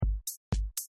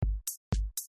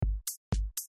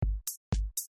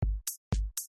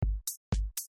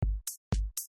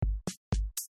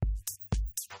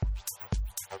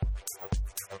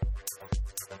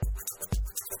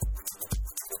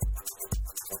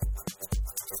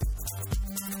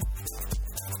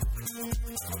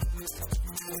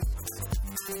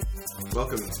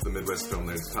Welcome to the Midwest Film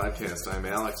Nerds Podcast. I'm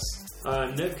Alex.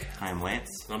 Nick. I'm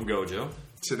Lance. I'm Gojo.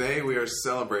 Today we are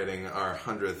celebrating our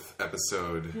 100th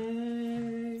episode.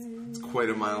 It's quite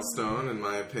a milestone, in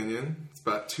my opinion. It's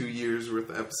about 2 years worth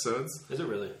of episodes. Is it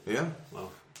really? Yeah.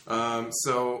 Wow.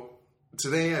 So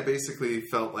today I basically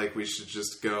felt like we should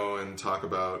just go and talk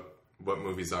about what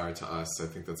movies are to us. I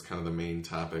think that's kind of the main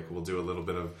topic. We'll do a little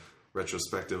bit of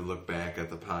retrospective look back at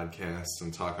the podcast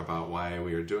and talk about why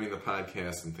we are doing the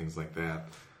podcast and things like that.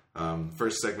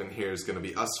 First segment here is going to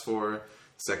be us four.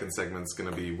 Second segment is going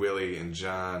to be Willie and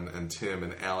John and Tim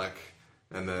and Alec.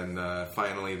 And then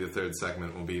finally the third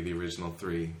segment will be the original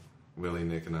three, Willie,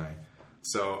 Nick, and I.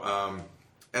 So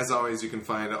as always, you can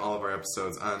find all of our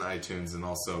episodes on iTunes and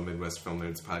also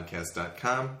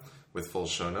MidwestFilmNerdsPodcast.com with full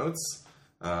show notes.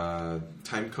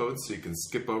 Time codes so you can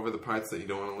skip over the parts that you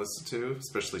don't want to listen to,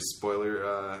 especially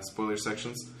spoiler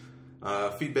sections.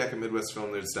 Feedback at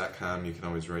MidwestFilmNerds.com. You can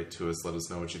always write to us, let us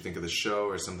know what you think of the show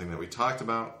or something that we talked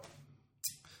about.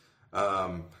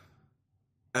 At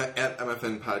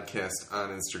MFN Podcast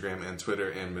on Instagram and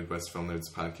Twitter, and Midwest Film Nerds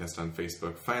Podcast on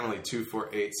Facebook. Finally,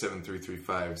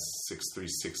 248-7335-636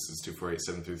 is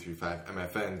 248-7335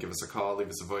 MFN. Give us a call, leave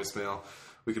us a voicemail.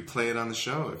 We could play it on the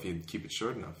show if you keep it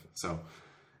short enough. So,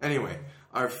 anyway,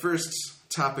 our first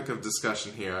topic of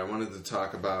discussion here, I wanted to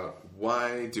talk about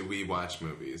why do we watch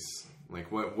movies? Like,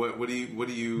 what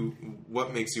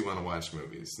makes you want to watch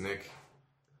movies, Nick?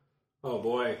 Oh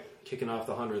boy, kicking off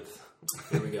the 100th.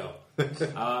 Here we go. It's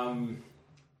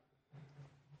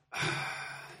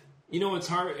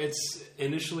hard.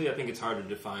 Initially, I think it's hard to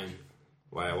define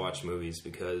why I watch movies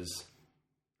because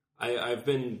I've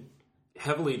been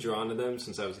heavily drawn to them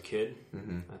since I was a kid.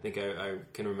 Mm-hmm. I think I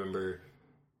can remember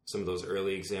some of those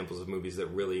early examples of movies that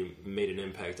really made an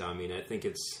impact on me, and I think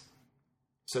it's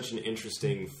such an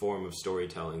interesting form of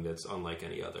storytelling that's unlike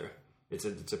any other. It's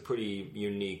a pretty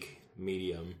unique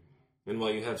medium. And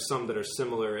while you have some that are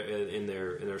similar in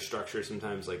their structure,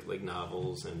 sometimes like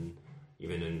novels and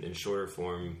even in shorter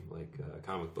form like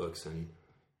comic books and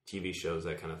TV shows,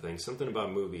 that kind of thing. Something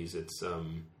about movies, it's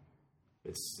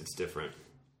different.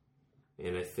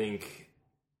 And I think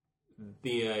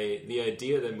the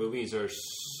idea that movies are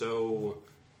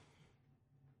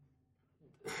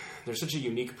they're such a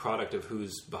unique product of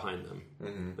who's behind them.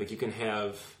 Mm-hmm. Like you can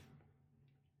have,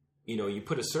 you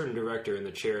put a certain director in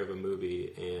the chair of a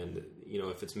movie and,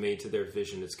 if it's made to their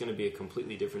vision, it's going to be a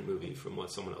completely different movie from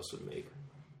what someone else would make.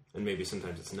 And maybe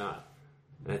sometimes it's not.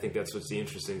 And I think that's what's the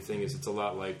interesting thing is it's a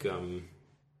lot like,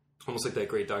 almost like that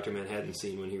great Dr. Manhattan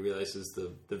scene when he realizes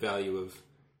the value of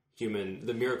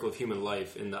the miracle of human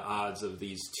life in the odds of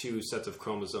these two sets of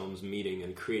chromosomes meeting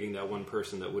and creating that one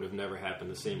person that would have never happened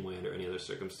the same way under any other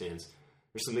circumstance.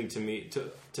 There's something to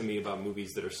me about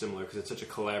movies that are similar because it's such a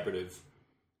collaborative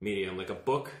medium. Like a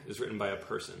book is written by a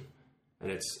person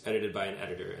and it's edited by an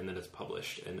editor and then it's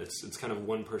published and it's kind of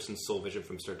one person's sole vision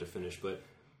from start to finish. But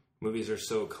movies are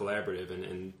so collaborative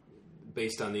and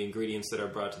based on the ingredients that are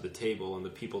brought to the table and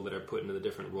the people that are put into the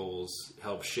different roles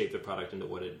help shape the product into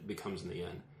what it becomes in the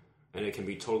end. And it can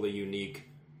be totally unique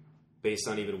based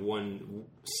on even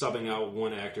subbing out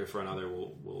one actor for another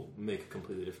will make a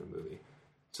completely different movie.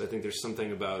 So I think there's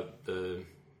something about the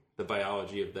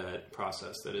biology of that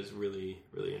process that is really,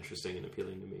 really interesting and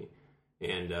appealing to me.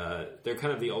 And they're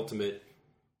kind of the ultimate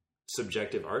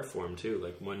subjective art form too.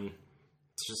 Like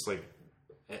it's just like,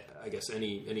 I guess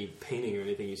any painting or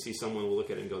anything, you see someone will look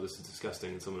at it and go, this is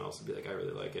disgusting, and someone else will be like, I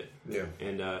really like it. Yeah.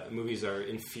 And movies are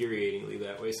infuriatingly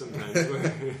that way sometimes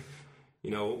where,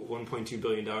 $1.2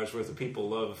 billion worth of people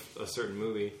love a certain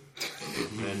movie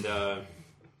and a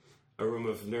room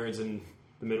of nerds in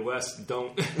the Midwest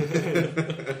don't.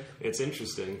 It's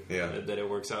interesting that it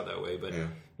works out that way. But,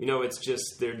 it's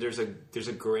just, there's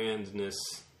a grandness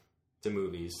to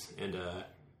movies and a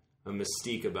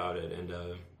mystique about it. And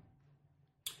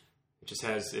it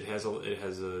has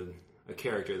a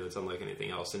character that's unlike anything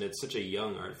else, and it's such a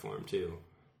young art form too.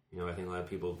 I think a lot of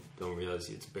people don't realize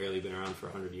it's barely been around for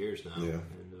 100 years now,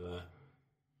 and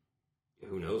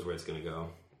who knows where it's going to go.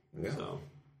 Yeah. So,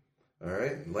 all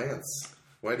right, Lance,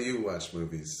 why do you watch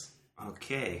movies?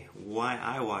 Okay, why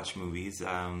I watch movies?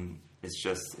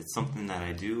 It's something that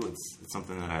I do. It's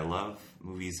something that I love.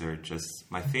 Movies are just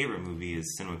my favorite movie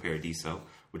is Cinema Paradiso,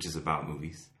 which is about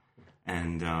movies,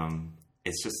 and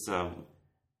it's just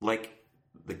like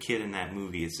the kid in that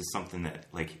movie. It's just something that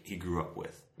like he grew up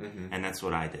with, and that's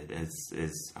what I did.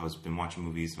 I was been watching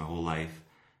movies my whole life,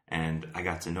 and I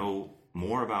got to know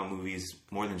more about movies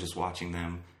more than just watching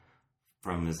them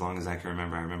from as long as I can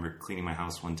remember. I remember cleaning my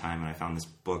house one time and I found this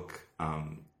book.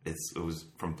 It was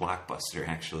from Blockbuster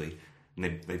actually,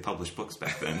 And they published books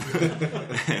back then.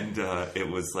 And it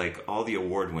was like all the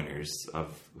award winners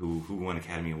of who won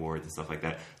Academy Awards and stuff like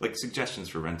that, like suggestions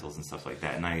for rentals and stuff like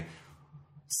that. And I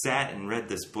sat and read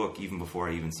this book even before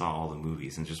I even saw all the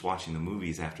movies, and just watching the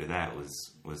movies after that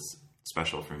was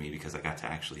special for me, because I got to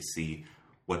actually see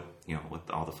what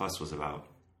all the fuss was about.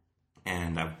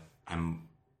 And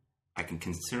I can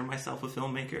consider myself a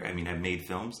filmmaker. I mean, I've made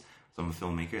films, so I'm a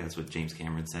filmmaker. That's what James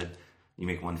Cameron said. You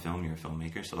make one film, you're a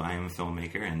filmmaker. So I am a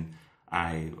filmmaker, and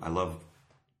I love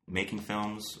making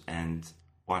films and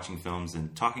watching films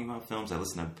and talking about films. I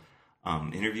listen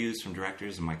to interviews from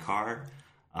directors in my car.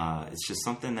 It's just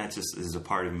something that just is a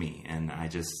part of me, and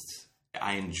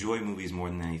I enjoy movies more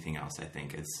than anything else. I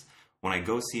think it's when I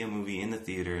go see a movie in the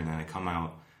theater and then I come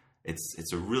out,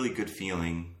 it's a really good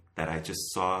feeling that I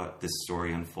just saw this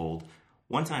story unfold.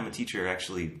 One time a teacher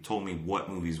actually told me what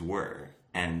movies were,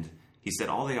 and he said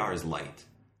all they are is light,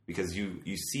 because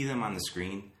you see them on the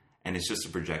screen and it's just a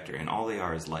projector and all they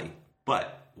are is light.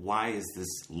 But why is this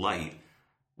light?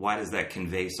 Why does that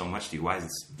convey so much to you? Why does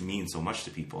it mean so much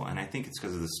to people? And I think it's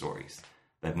because of the stories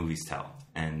that movies tell,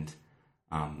 and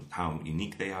how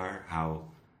unique they are, how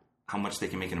much they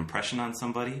can make an impression on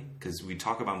somebody. Because we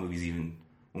talk about movies even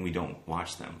when we don't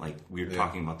watch them. Like, we're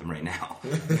talking about them right now.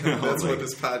 That's what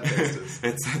this podcast is.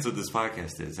 That's what this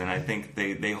podcast is. And I think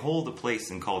they hold a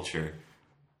place in culture.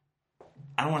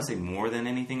 I don't want to say more than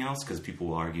anything else, because people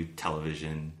will argue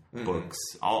television, books,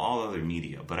 all other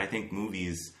media. But I think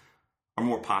movies are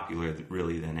more popular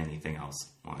really than anything else.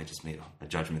 Well, I just made a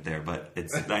judgment there, but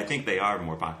I think they are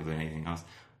more popular than anything else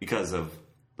because of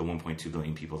the 1.2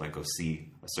 billion people that go see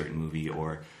a certain movie,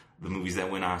 or the movies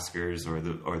that win Oscars,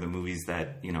 or the movies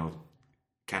that,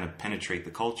 kind of penetrate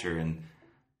the culture, and,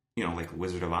 like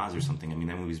Wizard of Oz or something. I mean,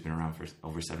 that movie's been around for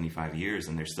over 75 years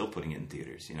and they're still putting it in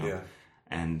theaters, Yeah.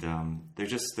 And they're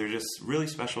just really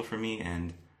special for me,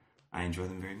 and I enjoy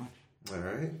them very much. All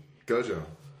right. Gojo.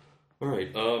 All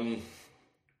right.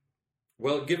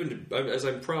 Well, as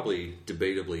I'm probably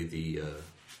debatably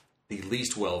the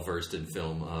least well versed in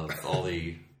film of all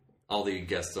the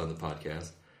guests on the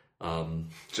podcast,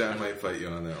 John might fight you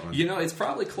on that one. It's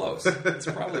probably close. It's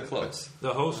probably close.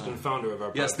 The host and founder of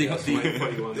our Yes, podcast might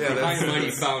fight you on that. The high and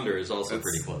mighty founder is also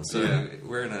pretty close. So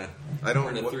we're in a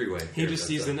three-way.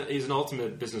 He's an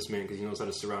ultimate businessman, because he knows how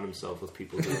to surround himself with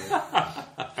people who are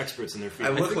experts in their field.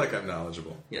 I look like I'm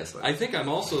knowledgeable. Yes, I think I'm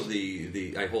also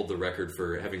I hold the record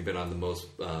for having been on the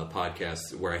most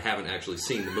podcasts where I haven't actually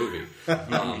seen the movie.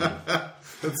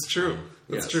 That's true.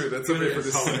 That's true. That's something for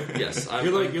this. Yes,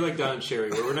 you're like Don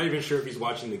Cherry, where we're not even sure if he's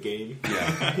watching the game.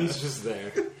 Yeah, he's just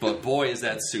there. But boy, is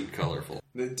that suit colorful.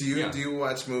 Do you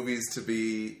watch movies to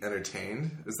be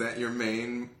entertained? Is that your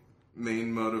main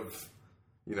motive?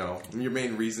 Your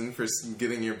main reason for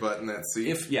getting your butt in that seat?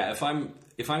 If I'm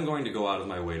going to go out of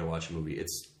my way to watch a movie,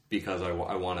 it's because I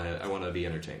want to be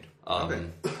entertained. Okay.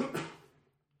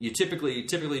 You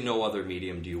typically no other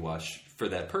medium do you watch for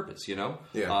that purpose,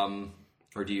 Yeah.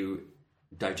 Or do you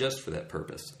digest for that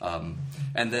purpose? And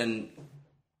then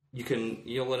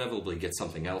you'll inevitably get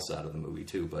something else out of the movie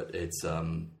too. But it's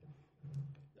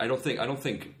I don't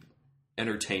think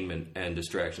entertainment and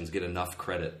distractions get enough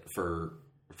credit for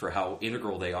how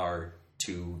integral they are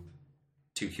to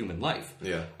human life.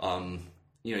 Yeah.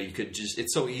 You could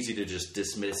it's so easy to just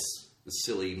dismiss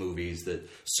silly movies,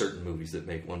 certain movies that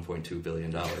make $1.2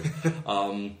 billion,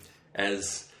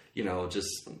 as,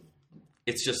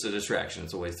 it's just a distraction.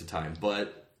 It's a waste of time.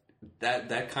 But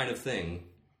that kind of thing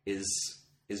is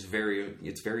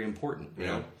very important, you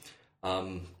know?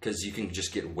 Because you can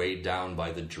just get weighed down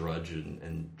by the drudge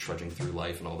and trudging through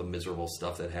life and all the miserable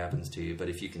stuff that happens to you. But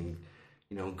if you can,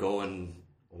 go and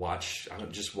watch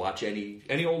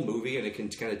any old movie, and it can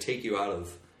kind of take you out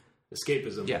of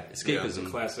escapism. Yeah, escapism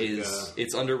classic,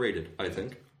 it's underrated, I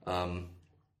think.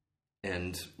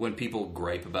 And when people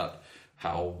gripe about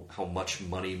how much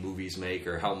money movies make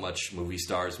or how much movie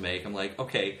stars make, I'm like,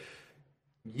 okay,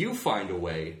 you find a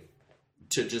way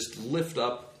to just lift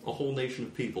up a whole nation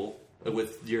of people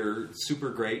with your super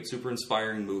great, super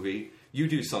inspiring movie. You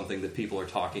do something that people are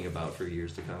talking about for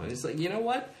years to come. And it's like, you know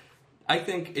what? I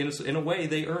think in a way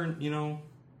they earn,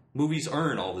 movies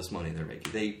earn all this money they're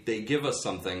making. They give us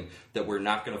something that we're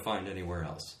not going to find anywhere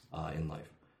else in life.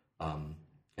 And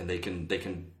they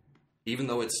can, even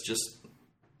though it's just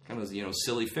kind of,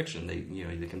 silly fiction, they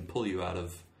can pull you out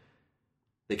of,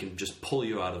 they can just pull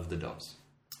you out of the dumps.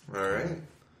 All right.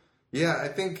 Yeah, I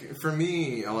think for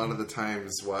me, a lot of the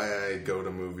times why I go to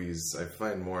movies, I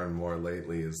find more and more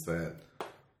lately is that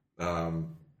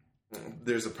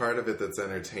there's a part of it that's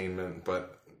entertainment,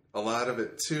 but a lot of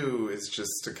it too is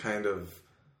just to kind of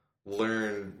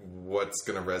learn what's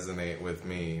going to resonate with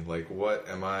me. Like, what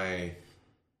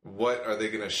are they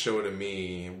going to show to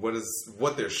me? What is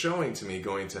what they're showing to me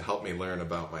going to help me learn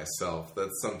about myself?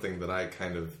 That's something that I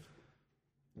kind of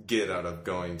get out of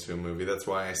going to a movie. That's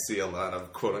why I see a lot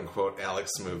of quote-unquote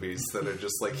Alex movies that are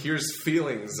just like, here's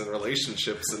feelings and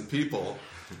relationships and people.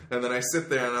 And then I sit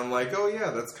there and I'm like, oh yeah,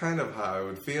 that's kind of how I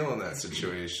would feel in that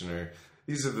situation. Or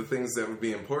these are the things that would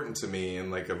be important to me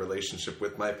in like a relationship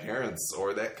with my parents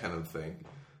or that kind of thing.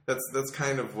 That's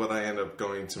kind of what I end up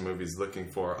going to movies looking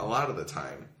for a lot of the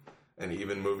time. And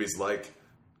even movies like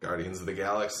Guardians of the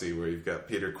Galaxy, where you've got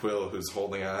Peter Quill who's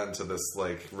holding on to this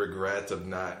like regret of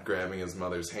not grabbing his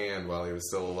mother's hand while he was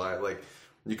still alive. Like,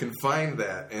 you can find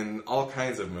that in all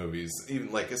kinds of movies,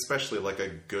 even like especially like a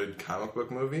good comic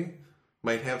book movie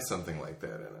might have something like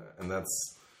that in it. And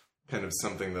that's kind of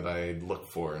something that I look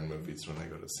for in movies when I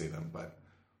go to see them. But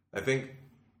I think,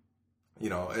 you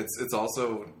know, it's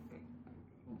also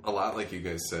a lot like you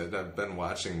guys said. I've been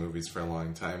watching movies for a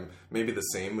long time. Maybe the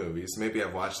same movies. Maybe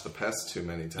I've watched The Pest too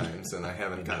many times and I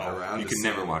haven't gotten around to You can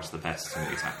never watch The Pest too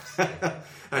many times.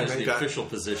 That's the official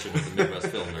position of the Midwest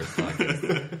Film Nerd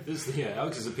Podcast. Yeah,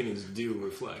 Alex's opinions do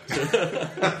reflect.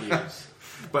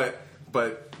 But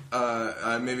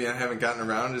maybe I haven't gotten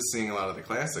around to seeing a lot of the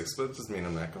classics, but it doesn't mean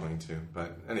I'm not going to.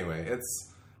 But anyway,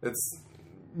 it's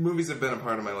movies have been a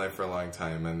part of my life for a long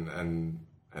time, and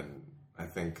I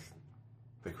think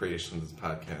the creation of this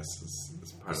podcast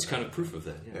is part It's of kind of proof of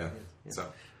that. Yeah. So,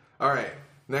 all right.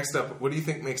 Next up, what do you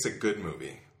think makes a good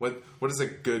movie? What does a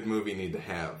good movie need to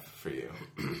have for you,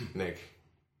 Nick?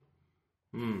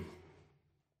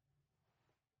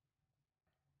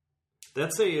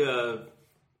 That's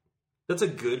a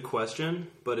good question,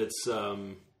 but it's you're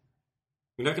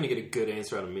not going to get a good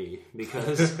answer out of me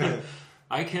because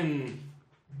I can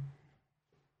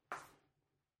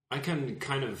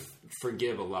kind of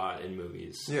forgive a lot in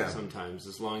movies sometimes,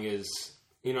 as long as,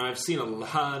 you know, I've seen a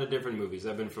lot of different movies.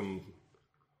 I've been from,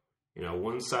 you know,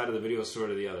 one side of the video store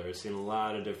to the other. I've seen a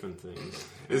lot of different things.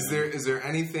 Is there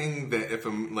anything that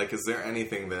is there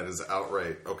anything that is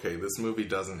outright, okay, this movie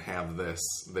doesn't have this,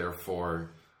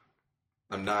 therefore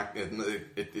I'm not,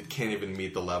 it can't even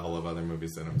meet the level of other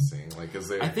movies that I'm seeing? Like, is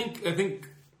there... I think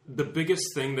the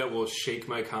biggest thing that will shake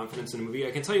my confidence in a movie,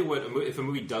 I can tell you what, if a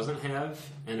movie doesn't have,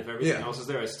 and if everything else is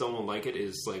there, I still won't like it,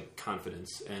 is like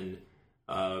confidence and,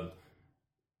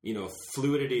 you know,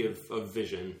 fluidity of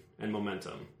vision and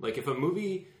momentum. Like, if a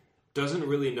movie doesn't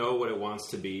really know what it wants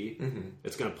to be,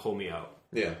 it's going to pull me out.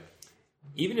 Yeah.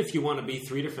 Even if you want to be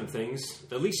three different things,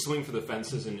 at least swing for the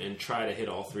fences and try to hit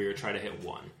all three or try to hit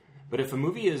one. But if a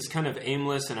movie is kind of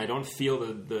aimless and I don't feel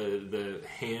the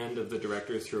hand of the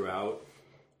director throughout,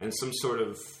 and some sort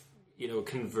of, you know,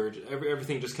 converge,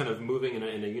 everything just kind of moving in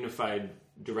a unified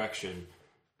direction,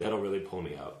 that'll really pull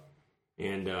me out.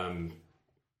 And,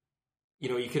 you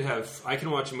know, I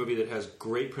can watch a movie that has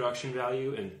great production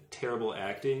value and terrible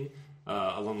acting,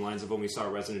 along the lines of when we saw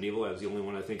Resident Evil. I was the only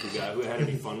one I think who had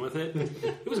any fun with it.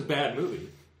 It was a bad movie.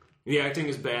 The acting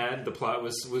is bad. The plot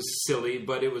was silly,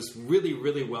 but it was really,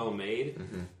 really well made.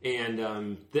 And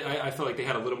I felt like they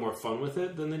had a little more fun with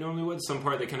it than they normally would. Some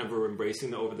part they kind of were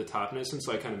embracing the over-the-topness, and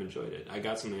so I kind of enjoyed it. I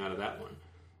got something out of that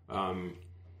one.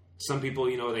 Some people,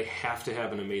 you know, they have to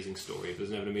have an amazing story. If it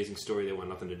doesn't have an amazing story, they want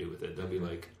nothing to do with it. They'll be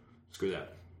like, screw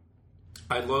that.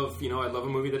 I love a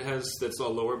movie that's a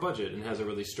lower budget and has a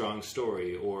really strong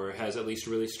story, or has at least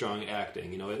really strong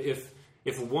acting. You know,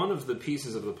 if one of the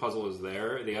pieces of the puzzle is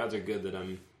there, the odds are good that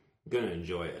I'm gonna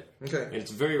enjoy it. Okay. And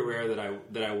it's very rare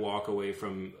that I walk away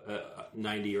from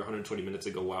 90 or 120 minutes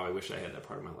and go, wow, I wish I had that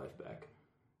part of my life back.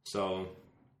 So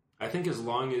I think as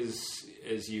long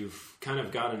as you've kind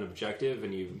of got an objective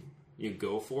and you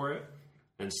go for it,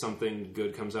 and something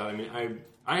good comes out. I mean,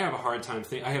 I have a hard time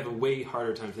I have a way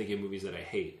harder time thinking of movies that I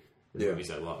hate than movies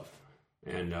I love.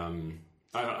 And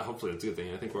hopefully that's a good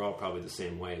thing. I think we're all probably the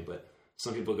same way, but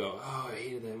some people go, oh, I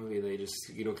hated that movie. They just,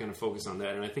 you know, kind of focus on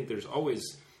that. And I think there's always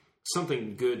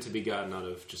something good to be gotten out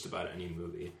of just about any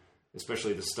movie,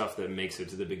 especially the stuff that makes it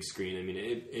to the big screen. I mean,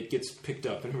 it gets picked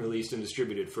up and released and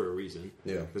distributed for a reason.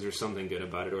 Yeah. Because there's something good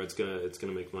about it, or it's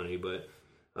gonna make money. But,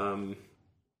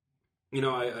 you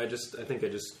know, I think I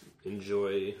just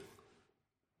enjoy,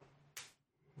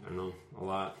 I don't know, a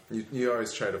lot. You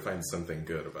always try to find something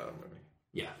good about a movie.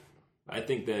 Yeah. I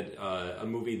think that a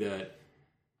movie that,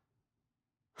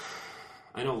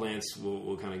 I know Lance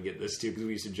will kind of get this too, because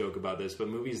we used to joke about this, but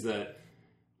movies that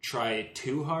try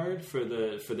too hard for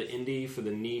the indie, for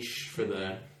the niche, for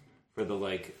the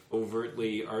like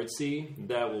overtly artsy,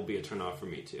 that will be a turnoff for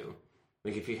me too.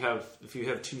 Like if you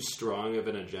have too strong of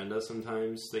an agenda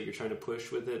sometimes that you're trying to push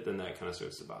with it, then that kind of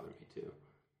starts to bother me too.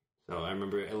 Oh, I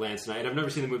remember Lance and I've never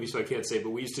seen the movie, so I can't say, but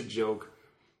we used to joke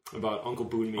about Uncle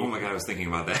Boonmee. Oh my god, I was thinking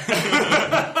about that.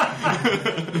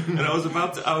 And I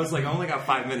was like, I only got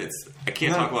 5 minutes. I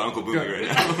can't talk about Uncle Boonmee right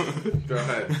now. Go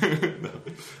ahead.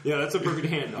 Yeah, that's a perfect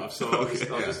handoff, so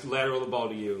I'll just lateral the ball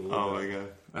to you. Oh my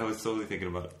god. I was totally thinking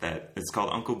about that. It's called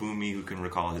Uncle Boonmee Who Can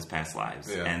Recall His Past Lives.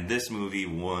 Yeah. And this movie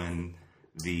won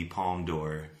the Palme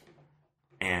d'Or.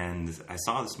 And I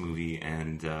saw this movie,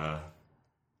 and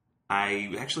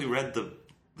I actually read the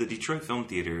Detroit Film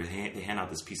Theater. They hand out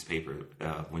this piece of paper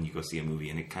when you go see a movie,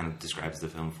 and it kind of describes the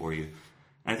film for you.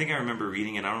 And I think I remember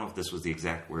reading it. I don't know if this was the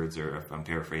exact words or if I'm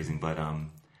paraphrasing, but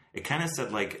it kind of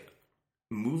said, like,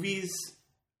 movies,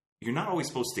 you're not always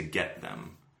supposed to get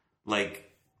them. Like,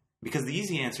 because the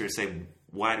easy answer is say,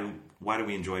 why do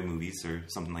we enjoy movies or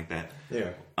something like that?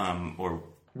 Yeah. Or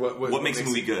what makes a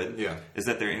movie good yeah. is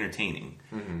that they're entertaining.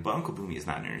 Mm-hmm. But Uncle Boonmee is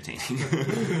not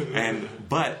entertaining.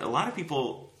 But a lot of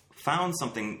people found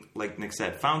something, like Nick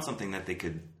said, that they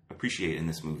could appreciate in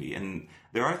this movie. And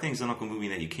there are things in Uncle Boonmee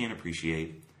that you can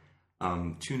appreciate.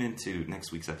 Tune into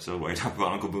next week's episode where I talk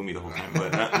about Uncle Boonmee the whole time.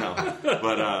 But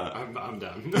I'm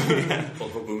done.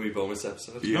 Uncle Boonmee bonus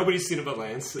episode. Yeah. Nobody's seen about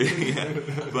Lance. Yeah.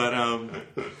 But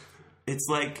it's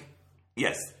like,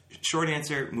 yes, short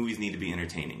answer, movies need to be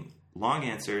entertaining. Long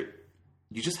answer,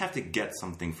 you just have to get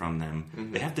something from them.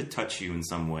 Mm-hmm. They have to touch you in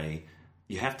some way.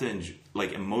 You have to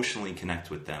emotionally connect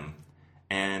with them.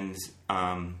 And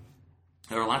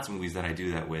there are lots of movies that I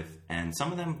do that with, and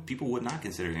some of them people would not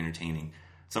consider entertaining.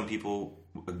 Some people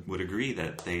would agree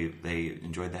that they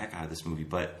enjoyed the heck out of this movie,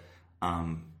 but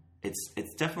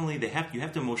it's definitely you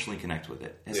have to emotionally connect with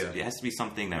it. It has to be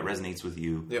something that resonates with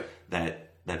you,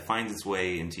 that finds its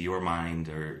way into your mind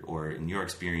or in your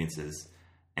experiences,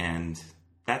 and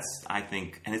that's, I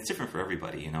think, and it's different for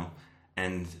everybody, you know,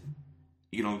 and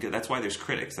you know that's why there's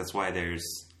critics. That's why there's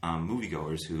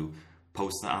moviegoers who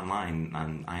post online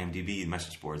on IMDb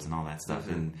message boards and all that stuff,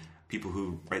 mm-hmm. and people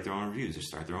who write their own reviews or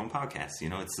start their own podcasts. You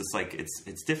know, it's just like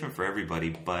it's different for everybody.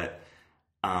 But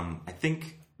I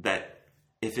think that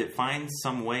if it finds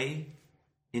some way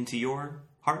into your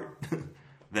heart,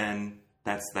 then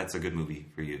that's a good movie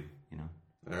for you. You know.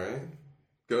 All right,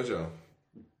 Gojo.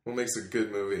 What makes a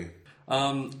good movie?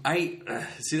 I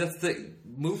see that's the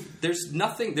move. There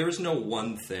is no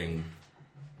one thing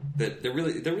that there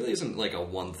really isn't like a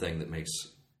one thing that makes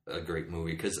a great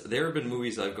movie, because there have been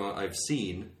movies I've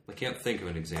seen. I can't think of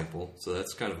an example, so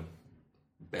that's kind of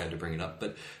bad to bring it up,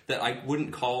 but that I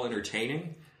wouldn't call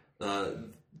entertaining.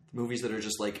 Movies that are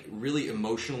just like really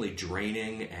emotionally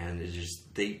draining, and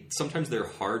sometimes they're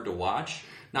hard to watch,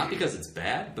 not because it's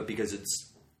bad, but because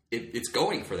it's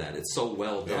going for that. It's so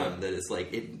well done that it's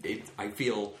like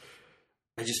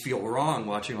I just feel wrong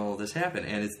watching all of this happen,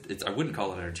 and it's I wouldn't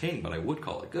call it entertaining, but I would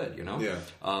call it good, you know? Yeah.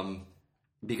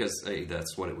 Because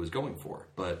that's what it was going for.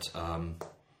 But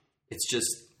it's just,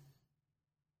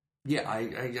 yeah, I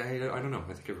don't know.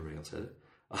 I think everybody else said it.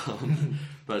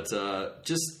 But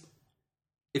just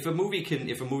if a movie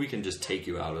can just take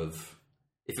you out of,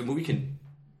 if a movie can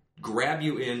grab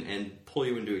you in and pull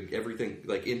you into everything,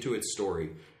 like into its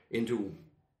story,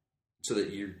 so that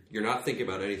you're not thinking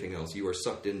about anything else. You are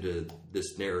sucked into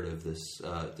this narrative, this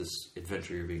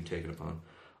adventure you're being taken upon.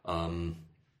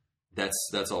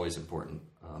 That's always important.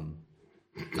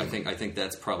 I think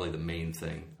that's probably the main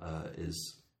thing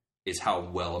is how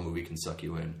well a movie can suck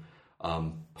you in.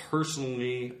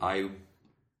 Personally, I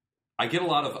have a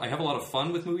lot of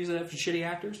fun with movies that have shitty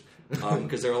actors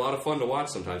because they're a lot of fun to watch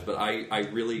sometimes. But I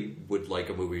really would like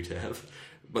a movie to have.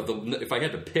 But if I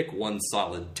had to pick one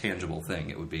solid, tangible thing,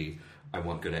 it would be I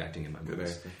want good acting in my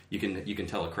movies. You can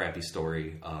tell a crappy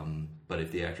story, but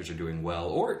if the actors are doing well,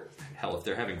 or hell, if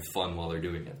they're having fun while they're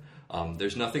doing it,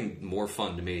 there's nothing more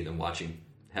fun to me than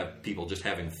have people just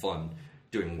having fun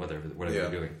doing whatever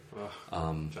they're doing.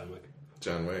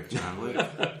 John Wick.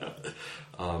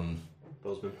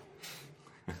 Bozeman.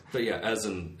 But yeah, as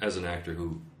an actor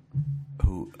who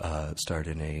starred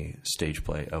in a stage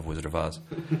play of Wizard of Oz.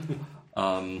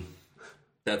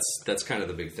 That's kind of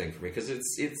the big thing for me, because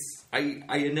I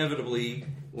inevitably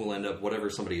will end up whatever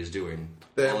somebody is doing.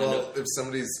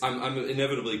 I'm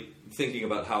inevitably thinking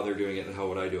about how they're doing it and how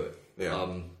would I do it.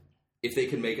 Yeah. If they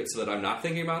can make it so that I'm not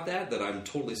thinking about that I'm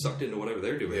totally sucked into whatever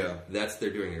they're doing. Yeah.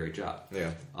 They're doing a great job.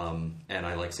 Yeah. And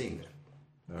I like seeing that.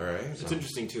 All right. It's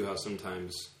interesting too how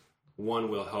sometimes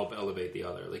one will help elevate the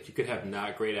other. Like you could have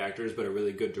not great actors, but a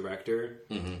really good director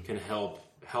can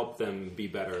help them be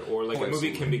better. Or like a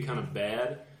movie can be kind of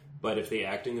bad, but if the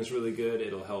acting is really good,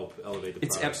 it'll help elevate the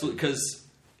product. It's absolutely, because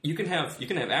you can have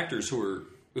actors who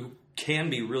can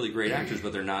be really great actors,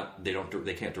 but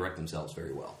they can't direct themselves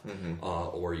very well.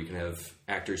 Or you can have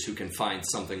actors who can find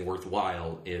something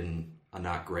worthwhile in a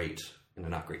not great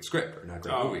script or not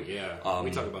great movie. Yeah, we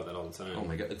talk about that all the time. Oh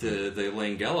my god, the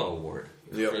Langella Award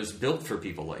is built for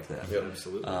people like that. Yep.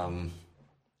 Absolutely.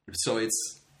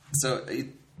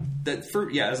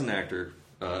 As an actor,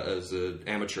 as an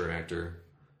amateur actor,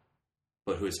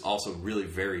 but who is also really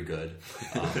very good.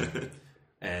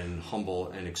 And humble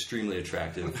and extremely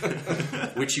attractive,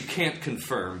 which you can't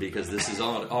confirm because this is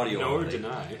audio. Nor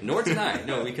deny. Nor deny.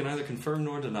 No, we can neither confirm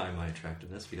nor deny my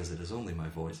attractiveness because it is only my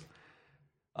voice.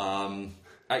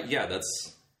 That's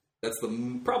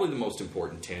probably the most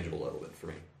important tangible element for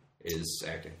me is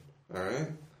acting. All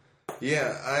right.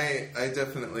 Yeah, I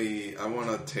definitely want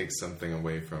to take something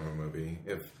away from a movie.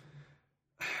 If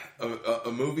a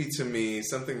movie to me,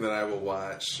 something that I will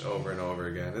watch over and over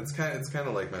again. It's kind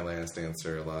of like my last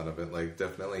answer. A lot of it, like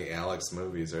definitely Alex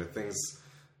movies, are things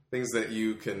that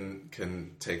you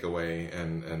can take away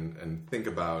and think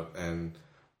about, and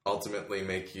ultimately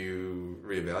make you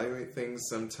reevaluate things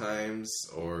sometimes,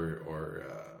 or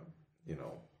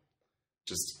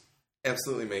just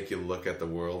absolutely make you look at the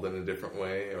world in a different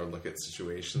way, or look at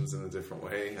situations in a different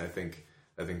way. I think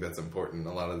that's important.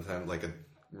 A lot of the time, like a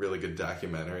really good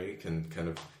documentary can kind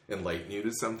of enlighten you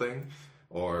to something,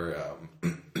 or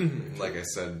like I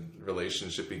said,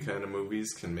 relationshipy kind of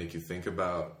movies can make you think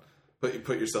about,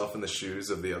 put yourself in the shoes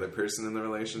of the other person in the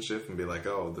relationship and be like,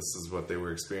 oh, this is what they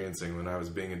were experiencing when I was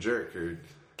being a jerk, or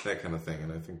that kind of thing.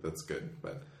 And I think that's good.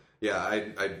 But yeah,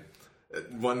 I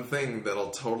one thing that'll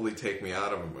totally take me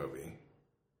out of a movie,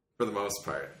 for the most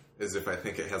part, is if I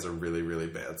think it has a really, really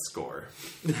bad score.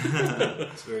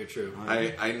 That's very true.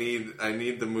 I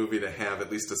need the movie to have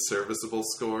at least a serviceable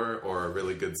score or a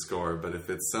really good score. But if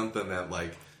it's something that,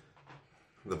 like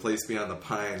The Place Beyond the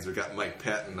Pines, we got Mike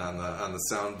Patton on the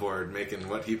soundboard making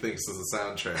what he thinks is a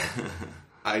soundtrack.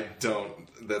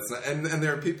 That's not, and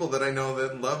there are people that I know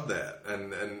that love that,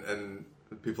 and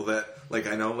people that, like,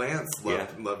 I know Lance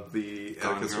loved the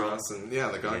Atticus Ross and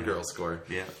the Gone Girl score.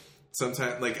 Yeah.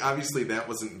 Sometimes, like, obviously that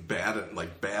wasn't bad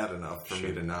enough for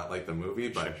me to not like the movie,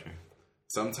 but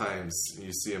sometimes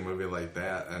you see a movie like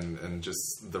that and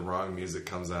just the wrong music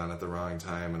comes on at the wrong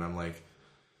time, and I'm like,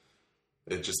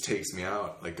 it just takes me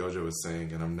out, like Gojo was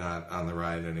saying, and I'm not on the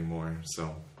ride anymore.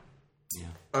 So, yeah.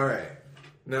 All right,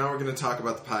 now we're going to talk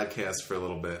about the podcast for a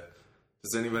little bit.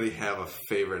 Does anybody have a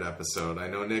favorite episode? I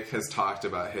know Nick has talked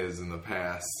about his in the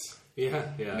past. Yeah.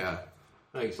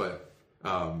 Thanks. But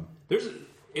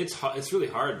it's really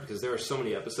hard because there are so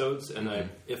many episodes, and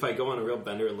if I go on a real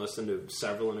bender and listen to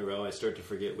several in a row, I start to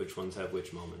forget which ones have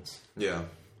which moments. Yeah.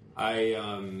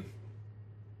 I'm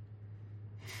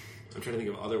trying to think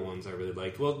of other ones I really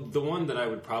liked. Well, the one that I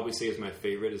would probably say is my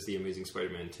favorite is The Amazing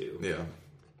Spider-Man 2. Yeah.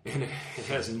 And it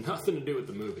has nothing to do with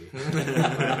the movie.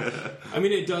 I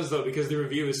mean, it does, though, because the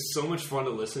review is so much fun to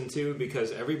listen to,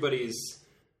 because everybody's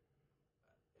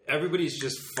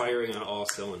just firing on all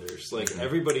cylinders. Like,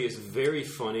 everybody is very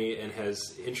funny and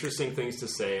has interesting things to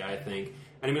say, I think.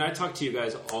 And I mean, I talk to you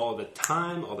guys all the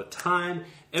time,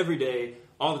 every day,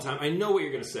 all the time. I know what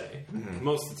you're going to say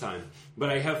most of the time.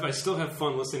 But I still have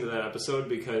fun listening to that episode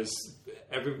because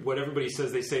what everybody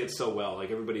says, they say it so well. Like,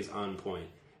 everybody's on point.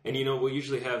 And, we'll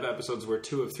usually have episodes where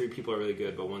 2 of 3 people are really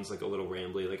good, but one's, like, a little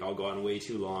rambly. Like, I'll go on way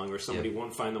too long, or somebody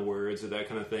won't find the words, or that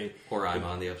kind of thing. Or I'm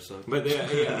on the episode. But, you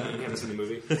haven't seen the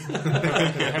movie.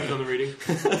 Haven't done the reading.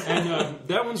 And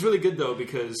that one's really good, though,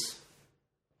 because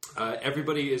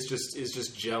everybody is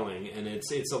just gelling, and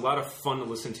it's a lot of fun to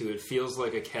listen to. It feels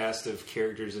like a cast of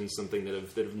characters in something that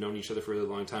have known each other for a really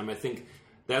long time. I think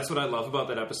that's what I love about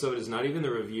that episode, is not even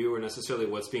the review or necessarily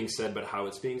what's being said, but how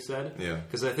it's being said. Yeah.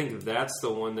 Because I think that's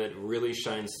the one that really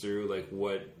shines through, like,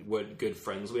 what good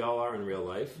friends we all are in real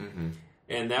life. Mm-hmm.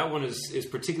 And that one is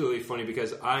particularly funny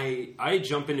because I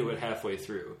jump into it halfway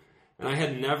through. And I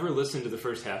had never listened to the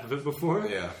first half of it before.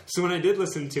 Yeah. So when I did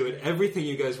listen to it, everything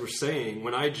you guys were saying,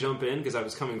 when I jump in, because I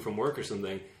was coming from work or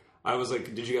something, I was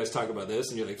like, did you guys talk about this?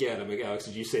 And you're like, yeah. And I'm like, Alex,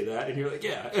 did you say that? And you're like,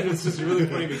 yeah. And it's just really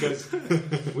funny because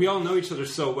we all know each other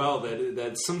so well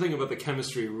that something about the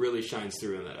chemistry really shines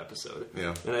through in that episode.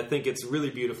 Yeah. And I think it's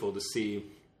really beautiful to see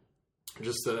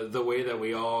just the way that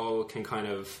we all can kind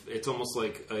of, it's almost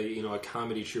like a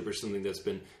comedy troupe or something that's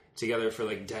been together for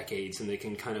like decades, and they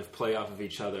can kind of play off of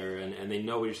each other, and they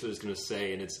know what each other's going to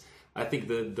say. And I think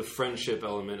the friendship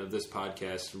element of this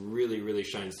podcast really, really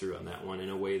shines through on that one in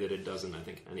a way that it doesn't, I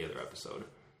think, any other episode.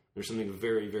 There's something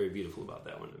very, very beautiful about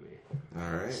that one to me. All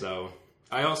right. So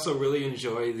I also really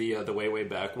enjoy the Way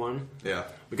Back one. Yeah.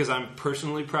 Because I'm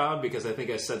personally proud, because I think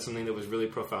I said something that was really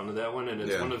profound in that one, and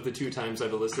it's one of the 2 times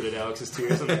I've elicited Alex's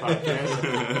tears on the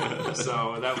podcast.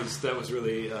 So that was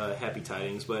really happy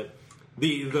tidings. But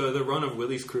the run of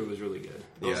Willie's Crew was really good.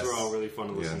 Those were all really fun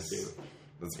to listen to.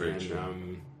 That's very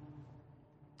true.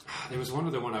 There was one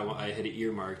other one I had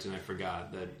earmarked and I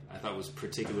forgot that I thought was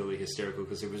particularly hysterical,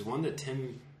 because there was one that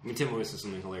Tim always says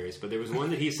something hilarious, but there was one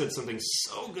that he said something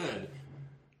so good.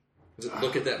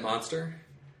 Look at that monster.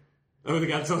 Oh, the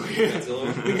Godzilla.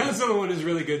 The Godzilla one is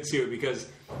really good too, because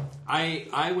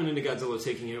I went into Godzilla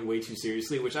taking it way too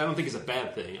seriously, which I don't think is a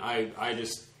bad thing. I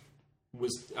just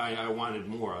I wanted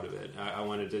more out of it. I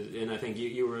wanted to, and I think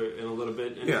you were in a little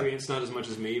bit in agreement, not as much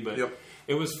as me, but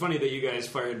it was funny that you guys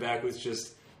fired back with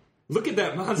just, look at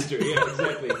that monster. Yeah,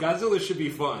 exactly. Godzilla should be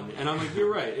fun, and I'm like,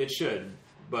 you're right, it should.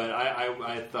 But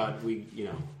I thought we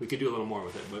could do a little more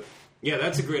with it. But yeah,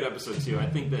 that's a great episode too. I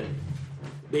think that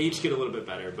they each get a little bit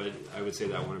better, but I would say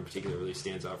that one in particular really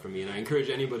stands out for me. And I encourage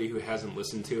anybody who hasn't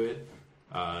listened to it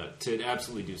to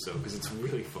absolutely do so, because it's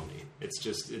really funny. It's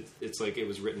just it's like it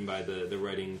was written by the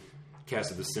writing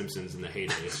cast of The Simpsons in the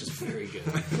heyday. It's just very good.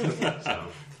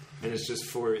 And it's just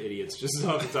 4 idiots just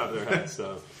off the top of their heads.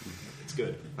 So it's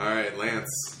good. All right,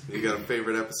 Lance, you got a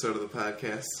favorite episode of the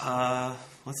podcast?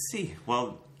 Let's see.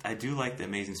 Well, I do like the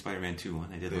Amazing Spider-Man 2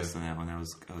 one. I did listen to that one. That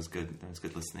was good. That was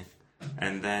good listening.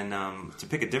 And then to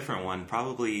pick a different one,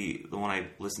 probably the one I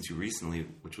listened to recently,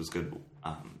 which was good,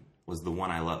 was The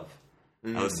One I Love.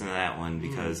 I listened to that one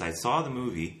because I saw the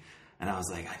movie and I was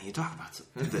like, I need to talk about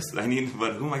this. But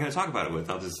who am I going to talk about it with?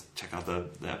 I'll just check out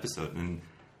the episode. And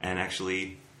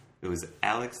actually, it was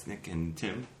Alex, Nick, and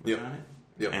Tim on it.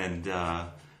 Yep.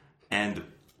 And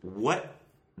what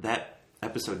that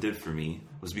episode did for me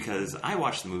was, because I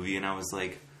watched the movie and I was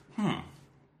like,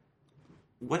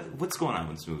 what's going on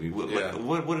with this movie? What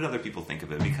did other people think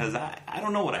of it? Because I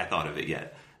don't know what I thought of it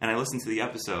yet. And I listened to the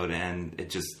episode and it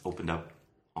just opened up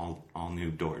all new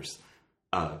doors.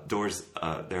 There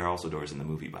are also doors in the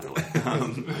movie, by the way.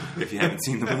 If you haven't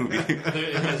seen the movie.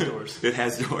 It has doors. It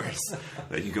has doors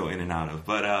that you go in and out of.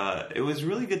 But it was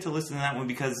really good to listen to that one,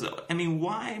 because, I mean,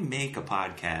 why make a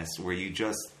podcast where you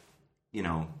just,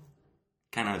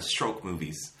 kind of stroke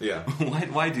movies? Yeah.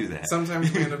 Why do that?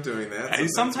 Sometimes we end up doing that.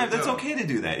 Sometimes it's okay to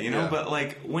do that, But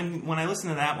like when I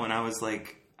listened to that one, I was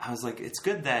like, it's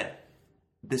good that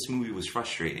this movie was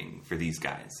frustrating for these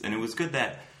guys, and it was good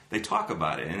that they talk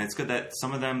about it, and it's good that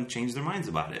some of them change their minds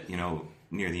about it,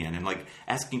 near the end, and like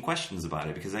asking questions about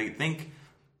it, because I think,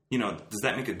 does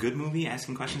that make a good movie?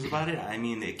 Asking questions about it? I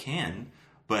mean, it can,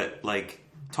 but like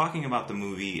talking about the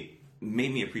movie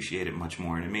made me appreciate it much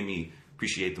more, and it made me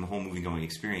appreciate the whole movie going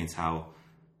experience, how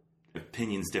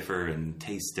opinions differ and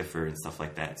tastes differ and stuff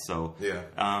like that. So,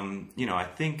 I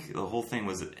think the whole thing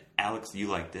was, Alex, you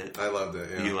liked it. I loved it,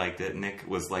 yeah. You liked it. Nick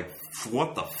was like,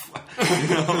 what the fuck?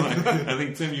 I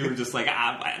think, Tim, you were just like,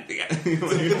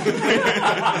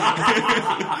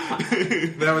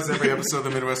 That was every episode of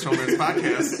the Midwest Homeowners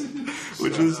podcast.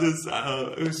 Which was just,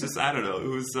 I don't know. It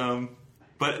was,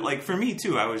 but like for me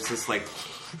too, I was just like,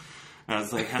 I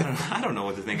was like, I don't know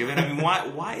what to think of it. I mean,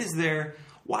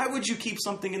 why would you keep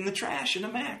something in the trash in a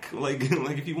Mac? Like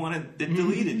if you wanted it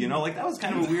deleted, Like that was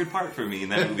kind of a weird part for me in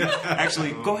that movie.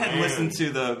 Actually, go ahead and listen to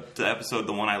the episode,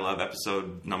 The One I Love,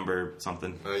 episode number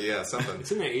something. Something.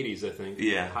 It's in the 80s, I think.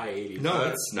 Yeah. High 80s. No,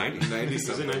 it's 90s. 90s Is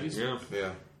it 90s?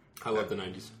 Yeah. I love the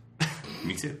 90s.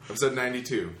 Me too. Episode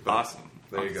 92. Awesome.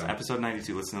 There you go. Episode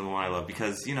 92, listen to The One I Love,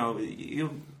 because,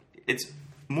 it's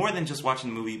more than just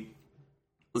watching the movie.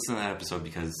 Listen to that episode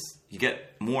because you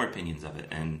get more opinions of it,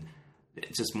 and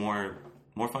it's just more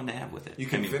fun to have with it. You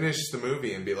can finish the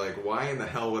movie and be like, why in the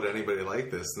hell would anybody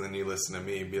like this? And then you listen to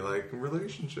me and be like,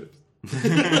 relationships.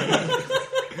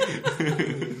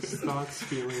 Thoughts,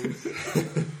 feelings.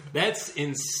 That's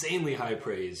insanely high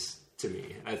praise to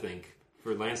me, I think,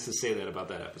 for Lance to say that about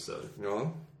that episode.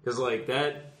 No? Because, like,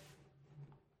 that...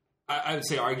 I would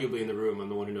say arguably in the room, I'm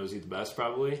the one who knows you the best,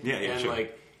 probably. Yeah, and, sure.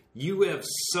 like... You have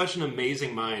such an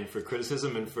amazing mind for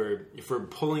criticism and for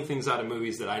pulling things out of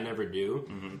movies that I never do.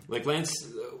 Mm-hmm. Like Lance,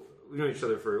 we know each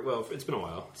other it's been a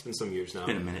while. It's been some years now. It's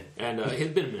been a minute. And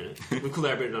it's been a minute. We've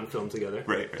collaborated on film together.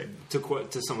 Right.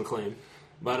 To some acclaim.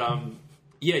 But,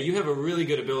 you have a really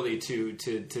good ability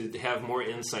to have more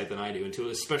insight than I do, into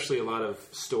especially a lot of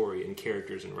story and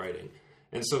characters and writing.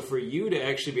 And so for you to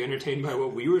actually be entertained by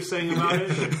what we were saying about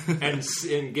it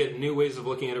and get new ways of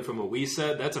looking at it from what we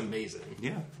said, that's amazing.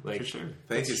 Yeah, for sure.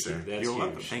 Thank you, sir. That's You're huge.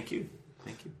 welcome. Thank you.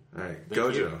 All right,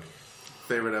 Gojo.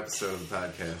 Favorite episode of the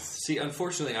podcast? See,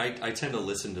 unfortunately, I tend to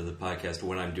listen to the podcast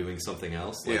when I'm doing something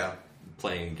else.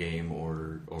 playing a game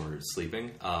or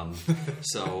sleeping.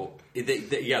 So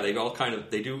they all kind of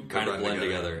blend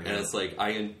together, and it's like I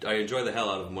enjoy the hell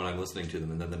out of them when I'm listening to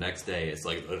them, and then the next day it's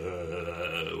like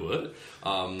what?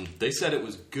 They said it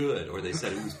was good, or they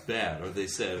said it was bad, or they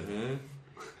said.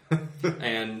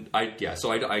 And I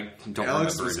don't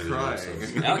Alex remember was it.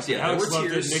 crying. Alex Alex there were loved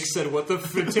it. tears. Nick said, "What the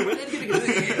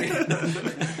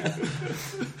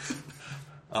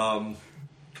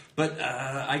But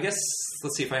I guess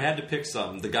let's see. If I had to pick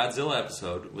some, the Godzilla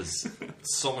episode was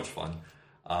so much fun.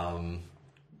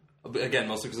 Again,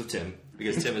 mostly because of Tim,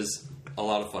 because Tim is a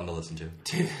lot of fun to listen to.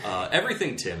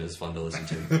 Everything Tim is fun to listen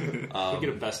to. We get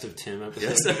a best of Tim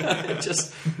episode.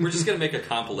 Yes. We're just going to make a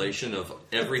compilation of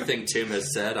everything Tim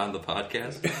has said on the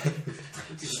podcast.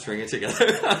 String it together.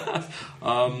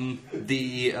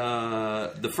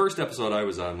 The first episode I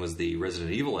was on was the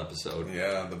Resident Evil episode.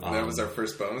 Yeah, that was our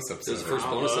first bonus episode. It was the first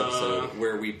bonus episode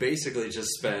where we basically just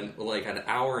spent like an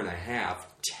hour and a half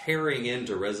tearing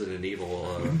into Resident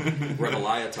Evil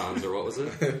Revelations, or what was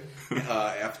it?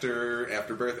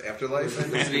 Afterbirth, Afterlife.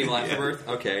 Resident Evil Afterbirth.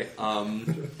 Okay.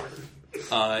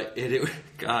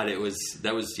 It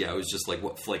was just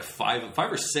like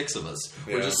five or six of us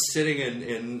were just sitting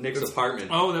in Nick's apartment.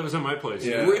 Oh, that was at my place.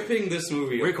 Yeah. Ripping this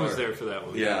movie Rick apart. was there for that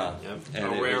one. Yeah. Yep. And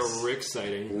A it rare was- Rick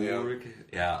sighting.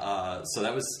 Yeah. So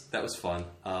that was fun.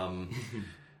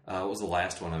 What was the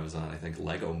last one I was on? I think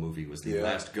Lego Movie was the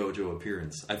last Gojo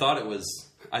appearance. I thought it was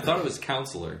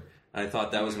Counselor. And I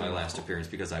thought that was my last appearance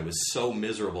because I was so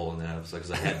miserable in that episode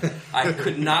because I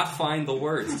could not find the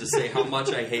words to say how much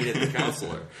I hated the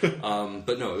Counselor.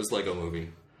 But no, it was Lego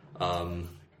Movie,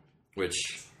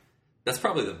 which that's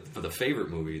probably the favorite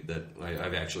movie that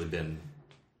I've actually been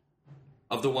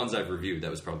of the ones I've reviewed.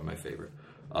 That was probably my favorite.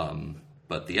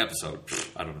 But the episode,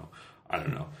 I don't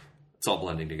know. It's all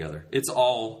blending together.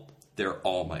 They're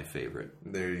all my favorite.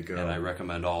 There you go. And I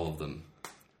recommend all of them.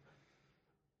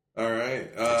 All right.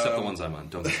 Except the ones I'm on.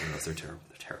 Don't listen to those. They're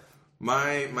terrible.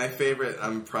 My favorite,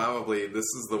 this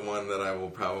is the one that I will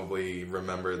probably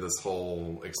remember this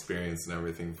whole experience and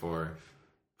everything for.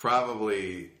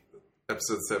 Probably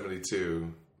episode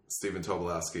 72, Stephen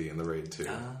Tobolowsky in the Raid 2.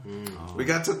 We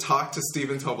got to talk to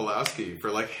Stephen Tobolowsky for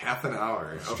like half an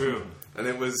hour. It's true. And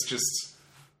it was just...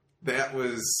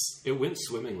 It went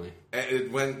swimmingly.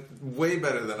 It went way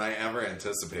better than I ever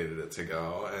anticipated it to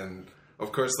go. And,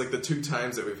 of course, like the two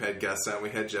times that we've had guests on, we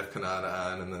had Jeff Kanata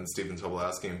on and then Stephen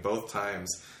Tobolowsky, and both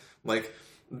times, like,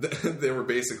 they were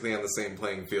basically on the same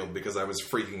playing field because I was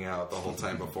freaking out the whole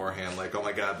time beforehand. Like, oh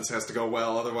my God, this has to go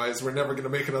well, otherwise we're never going to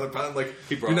make another pod. Like,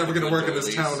 you're never going to work in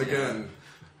this town again.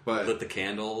 But lit the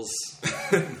candles.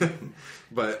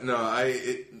 But, no,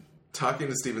 talking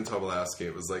to Stephen Tobolowsky,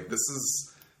 it was like, this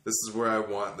is where I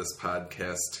want this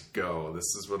podcast to go.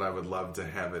 This is what I would love to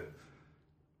have it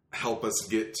help us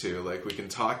get to. Like, we can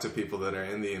talk to people that are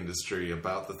in the industry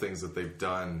about the things that they've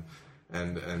done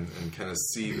and kind of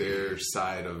see their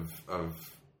side of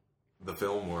the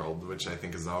film world, which I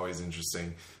think is always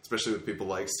interesting, especially with people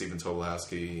like Stephen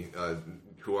Tobolowsky,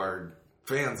 who are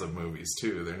fans of movies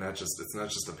too. It's not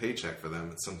just a paycheck for them.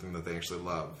 It's something that they actually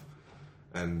love.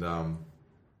 And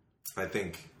I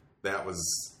think that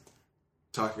was...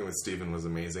 Talking with Steven was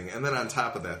amazing. And then on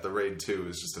top of that, The Raid 2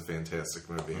 is just a fantastic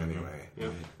movie anyway.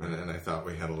 Yep. And I thought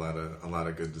we had a lot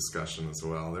of good discussion as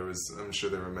well. I'm sure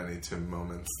there were many Tim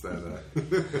moments that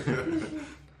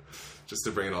just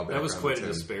to bring it all back. That was around quite to a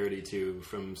Tim. disparity too,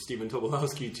 from Stephen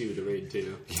Tobolowsky to The Raid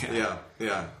 2. Yeah.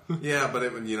 But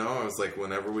it, I was like,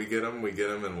 whenever we get them,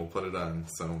 and we'll put it on.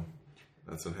 So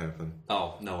that's what happened.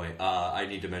 Oh, no way. I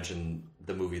need to mention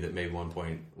the movie that made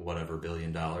 $1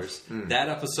 billion. That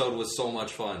episode was so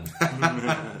much fun.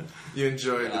 You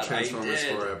enjoyed the Transformers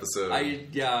 4 episode. I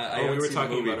haven't we were seen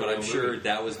talking the movie, about but a I'm real sure movie.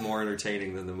 that was more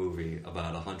entertaining than the movie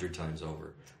about 100 times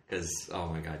over. Because, oh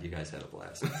my God, you guys had a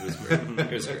blast. It was great.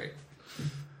 It was great.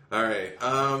 All right.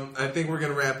 I think we're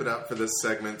going to wrap it up for this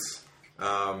segment.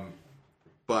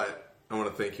 But I want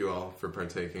to thank you all for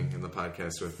partaking in the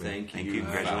podcast with me. Thank Thank you. you.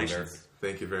 Congratulations.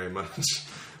 Thank you very much.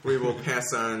 We will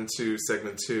pass on to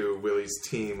segment 2. Willie's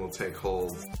team will take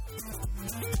hold.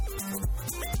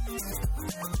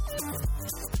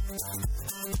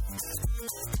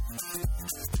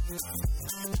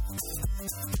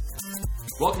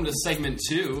 Welcome to segment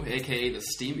 2, aka the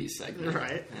Steamy segment.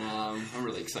 Right. I'm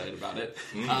really excited about it.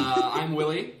 I'm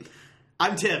Willie.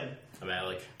 I'm Tim. I'm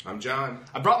Alec. I'm John.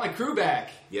 I brought my crew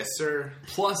back, Yes, sir.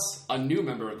 plus a new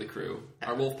member of the crew.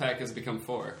 Our wolf pack has become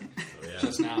 4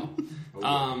 just now.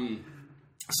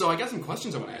 So I got some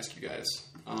questions I want to ask you guys,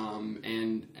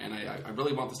 and I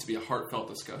really want this to be a heartfelt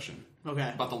discussion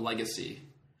Okay. about the legacy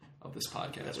of this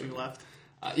podcast. That's what we left.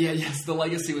 Yes, the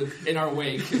legacy with in our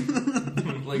wake.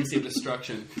 Legacy of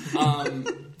destruction.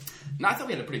 No, I thought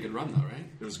we had a pretty good run, though, right?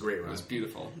 It was a great It run. was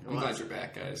beautiful. I'm glad you're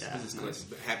back, guys. Yeah. This is nice.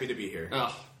 Happy to be here.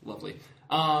 Oh, lovely.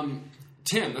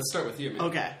 Tim, let's start with you, man.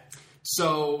 Okay.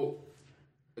 So,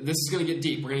 this is going to get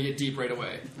deep. We're going to get deep right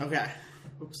away. Okay.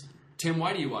 Oops. Tim,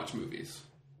 why do you watch movies?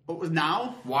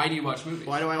 Now? Why do you watch movies?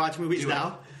 Why do I watch movies Do it.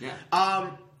 now? Yeah.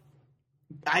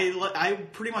 I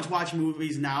pretty much watch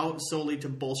movies now solely to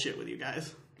bullshit with you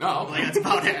guys. Oh, okay. Like, that's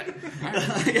about it.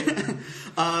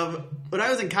 When I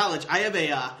was in college, I have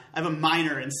a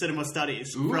minor in cinema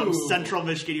studies from Ooh. Central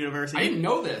Michigan University. I didn't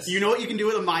know this. You know what you can do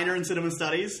with a minor in cinema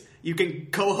studies? You can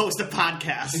co-host a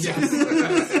podcast. Yes.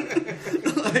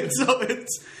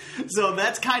 So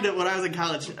that's kind of when I was in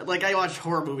college. Like, I watched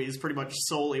horror movies pretty much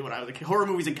solely when I was a kid. Horror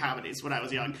movies and comedies when I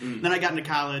was young. Then I got into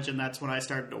college, and that's when I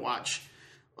started to watch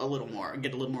a little more and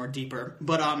get a little more deeper.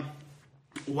 But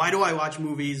why do I watch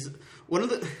movies?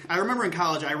 I remember in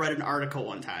college I read an article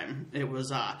one time. It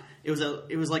was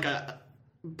like an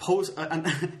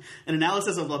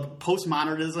analysis of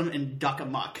postmodernism in Duck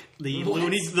Amuck, the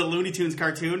Looney Tunes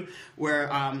cartoon where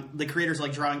the creators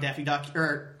like drawing Daffy Duck.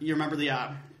 Or you remember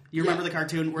remember the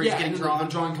cartoon where he's getting drawn?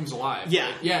 The drawing comes alive.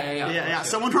 Yeah. Right? Yeah.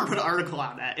 Someone wrote an article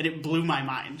on that, and it blew my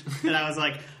mind. And I was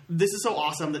like, this is so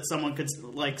awesome that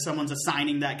someone's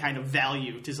assigning that kind of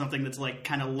value to something that's like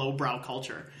kind of lowbrow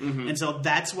culture. Mm-hmm. And so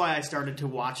that's why I started to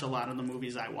watch a lot of the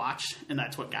movies I watch, and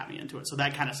that's what got me into it. So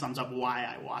that kind of sums up why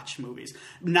I watch movies.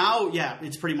 Now, yeah,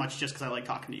 it's pretty much just because I like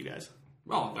talking to you guys.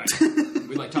 Well,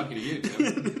 we like talking to you,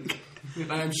 Tim. And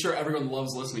I'm sure everyone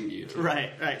loves listening to you, too.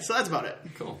 Right. So that's about it.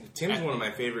 Cool. Tim's one of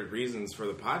my favorite reasons for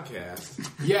the podcast.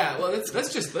 Yeah, well,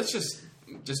 let's just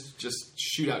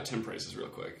shoot out Tim prices real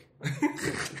quick.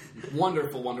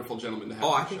 Wonderful, wonderful gentleman to have. Oh,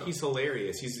 on I the think show. he's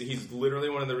hilarious. He's literally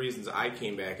one of the reasons I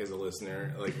came back as a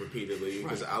listener, like, repeatedly,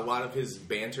 because a lot of his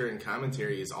banter and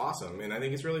commentary is awesome, and I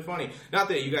think it's really funny. Not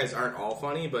that you guys aren't all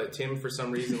funny, but Tim, for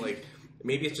some reason, like,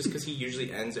 maybe it's just because he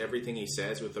usually ends everything he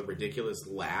says with a ridiculous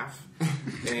laugh,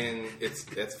 and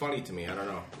it's funny to me. I don't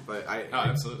know, but Oh,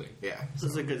 absolutely. yeah. This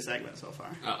is a good segment so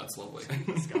far. Oh, that's lovely.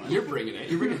 You're bringing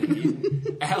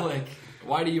it. Alec,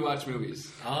 why do you watch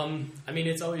movies? I mean,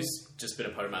 it's always just been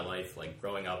a part of my life. Like,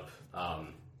 growing up,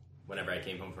 whenever I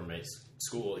came home from my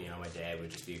school, my dad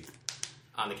would just be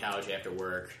on the couch after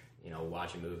work,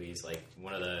 watching movies. Like,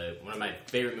 one of my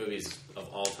favorite movies of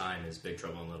all time is Big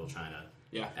Trouble in Little China.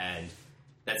 Yeah. And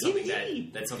that's something that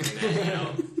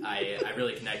I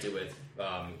really connected with.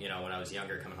 When I was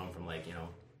younger, coming home from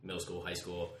middle school, high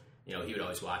school, he would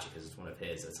always watch it because it's one of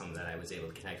his. That's something that I was able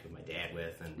to connect with my dad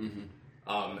with, and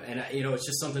it's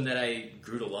just something that I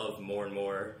grew to love more and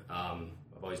more.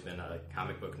 I've always been a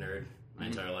comic book nerd my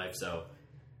entire life, so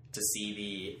to see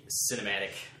the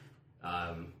cinematic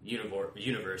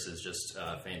universe is just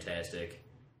fantastic.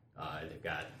 They've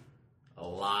got a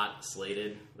lot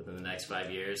slated within the next 5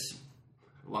 years.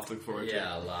 A lot to look forward to.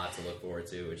 Yeah, a lot to look forward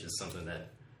to, which is something that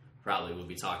probably will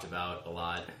be talked about a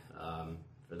lot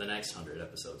for the next 100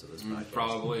 episodes of this podcast.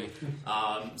 Probably.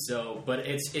 But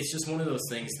it's just one of those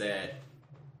things that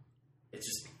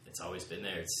it's always been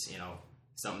there. It's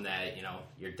something that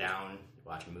you're down, you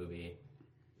watch a movie,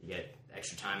 you get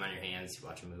extra time on your hands, you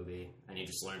watch a movie, and you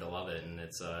just learn to love it. And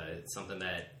it's something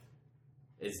that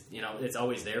is it's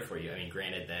always there for you. I mean,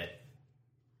 granted that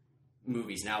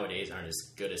movies nowadays aren't as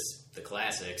good as the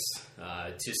classics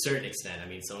to a certain extent. I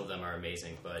mean, some of them are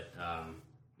amazing, but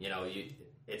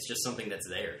it's just something that's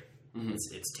there. Mm-hmm.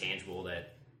 It's tangible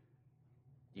that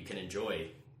you can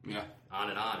enjoy. Yeah. On,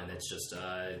 and it's just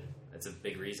it's a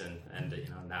big reason. And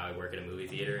now I work at a movie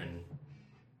theater,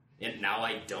 and now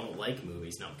I don't like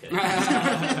movies. No, I'm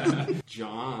kidding.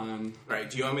 John. All right,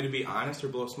 do you want me to be honest or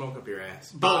blow smoke up your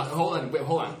ass? Hold on.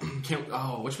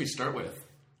 What should we start with?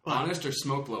 What? Honest or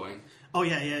smoke blowing? Oh,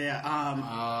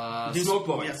 yeah. Smoke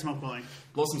blowing. Yeah, smoke blowing.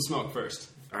 Blow some smoke first.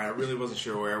 All right, I really wasn't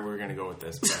sure where we were going to go with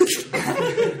this.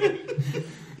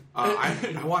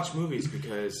 I watch movies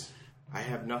because I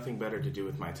have nothing better to do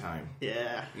with my time.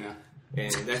 Yeah. Yeah.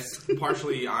 And that's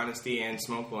partially honesty and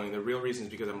smoke blowing. The real reason is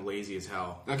because I'm lazy as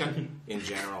hell. Okay. In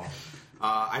general.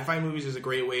 I find movies is a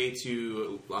great way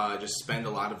to just spend a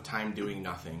lot of time doing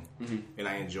nothing. Mm-hmm. And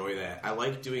I enjoy that. I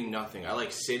like doing nothing. I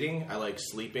like sitting. I like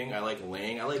sleeping. I like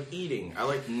laying. I like eating. I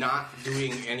like not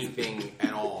doing anything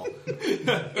at all.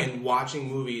 And watching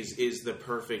movies is the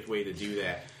perfect way to do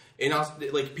that. And also,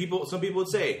 some people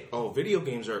would say, "Oh, video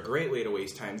games are a great way to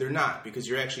waste time." They're not, because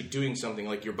you're actually doing something.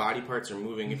 Like, your body parts are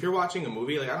moving. If you're watching a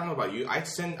movie, I don't know about you, I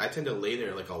tend to lay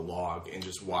there like a log and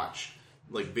just watch,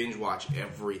 binge watch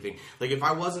everything. Like, if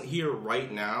I wasn't here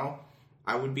right now,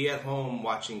 I would be at home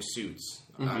watching Suits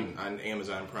on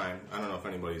Amazon Prime. I don't know if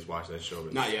anybody's watched that show,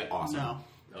 but Not it's yet. awesome. No.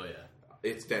 Oh yeah.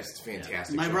 That's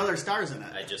fantastic. My show. brother stars in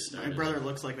it. I just My started brother it.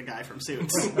 looks like the guy from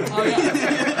Suits. Oh yeah,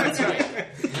 that's right.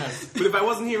 Yes. But if I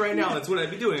wasn't here right now, that's what I'd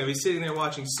be doing. I'd be sitting there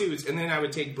watching Suits, and then I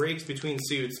would take breaks between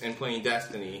Suits and playing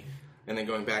Destiny, and then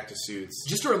going back to Suits.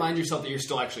 Just to remind yourself that you're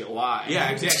still actually alive. Yeah,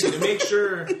 exactly. To make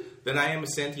sure that I am a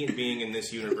sentient being in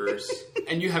this universe.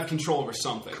 And you have control over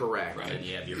something. Correct. Right. And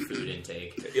you have your food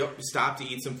intake. Yep. Stop to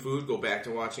eat some food, go back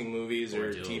to watching movies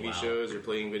or do a TV wow. shows or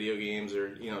playing video games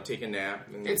or, take a nap.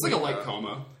 And It's like a light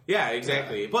coma. Yeah,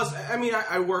 exactly. Plus, I mean,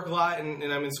 I work a lot and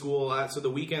I'm in school a lot, so the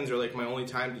weekends are like my only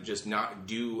time to just not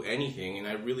do anything, and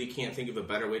I really can't think of a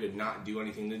better way to not do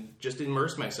anything than just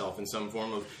immerse myself in some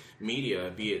form of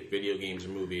media, be it video games or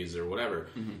movies or whatever.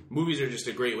 Movies are just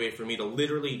a great way for me to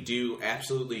literally do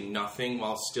absolutely nothing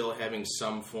while still having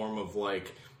some form of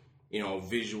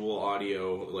visual,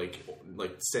 audio, like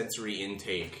sensory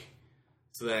intake.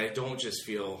 So that I don't just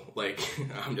feel like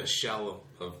I'm a shell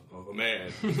of a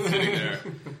man sitting there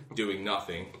doing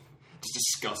nothing. It's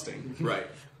disgusting. Right.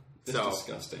 It's So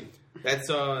disgusting. that's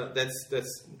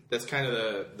kind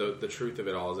of the truth of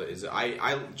it all. Is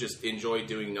I just enjoy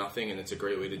doing nothing, and it's a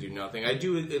great way to do nothing. I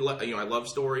do I love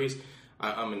stories.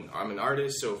 I'm an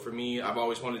artist, so for me, I've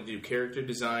always wanted to do character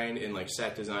design and like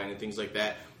set design and things like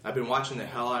that. I've been watching the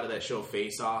hell out of that show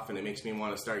Face Off, and it makes me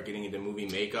want to start getting into movie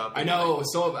makeup. I know.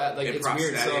 So and it's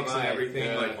weird. So prosthetics and everything.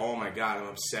 Yeah. Like, oh my god, I'm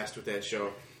obsessed with that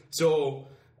show. So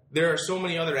there are so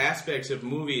many other aspects of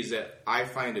movies that I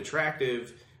find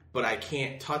attractive, but I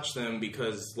can't touch them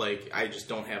because I just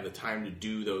don't have the time to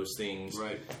do those things.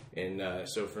 Right. And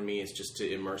so for me, it's just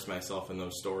to immerse myself in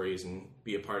those stories and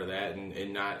be a part of that,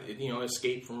 and not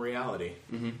escape from reality.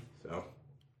 Mm-hmm. So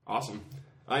Awesome.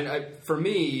 For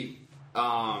me,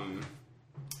 I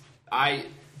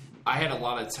had a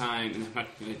lot of time, and I'm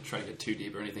not going to try to get too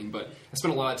deep or anything, but I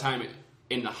spent a lot of time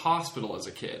in the hospital as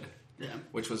a kid,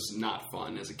 which was not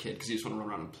fun as a kid because you just want to run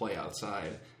around and play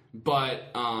outside. But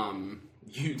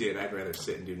you did. I'd rather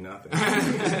sit and do nothing.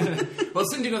 well,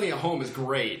 sitting and do nothing at home is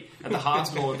great. At the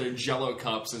hospital with their Jell-O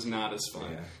cups is not as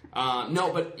fun. Yeah.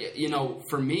 No, but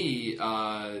for me,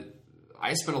 I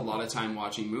spent a lot of time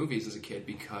watching movies as a kid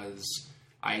because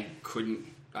I couldn't.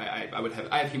 I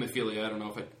have hemophilia. I don't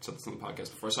know if I said this on the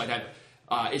podcast before. So I'd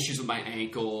have issues with my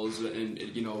ankles and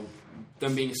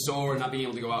them being sore and not being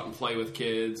able to go out and play with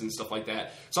kids and stuff like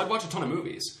that. So I'd watch a ton of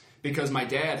movies because my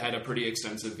dad had a pretty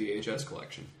extensive VHS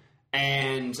collection.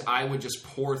 And I would just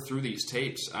pour through these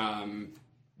tapes,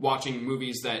 watching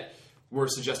movies that were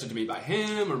suggested to me by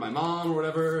him or my mom or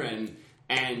whatever.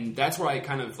 And that's where I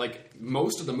kind of,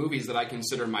 most of the movies that I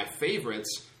consider my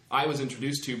favorites, I was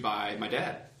introduced to by my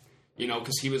dad.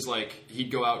 Because he was he'd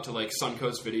go out to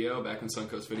Suncoast Video back when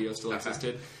Suncoast Video still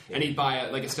existed, and he'd buy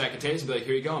a stack of tapes and be like,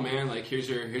 "Here you go, man! Here's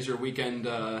your weekend,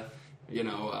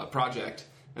 project."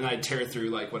 And I'd tear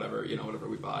through whatever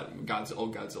we bought,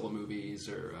 old Godzilla movies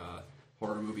or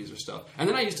horror movies or stuff. And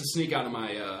then I used to sneak out of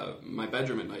my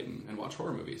bedroom at night and watch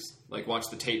horror movies, watch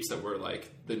the tapes that were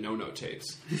the no-no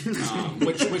tapes,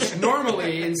 which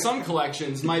normally in some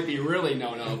collections might be really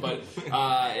no-no, but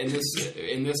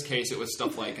in this case it was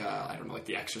stuff like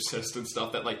The Exorcist and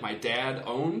stuff that my dad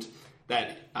owned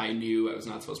that I knew I was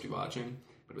not supposed to be watching.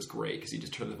 But it was great because you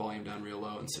just turn the volume down real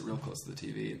low and sit real close to the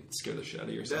TV and scare the shit out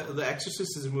of yourself. The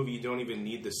Exorcist is a movie you don't even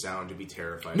need the sound to be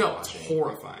terrified. No, it's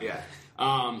horrifying. Yeah.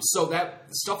 So that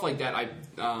stuff like that,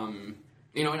 and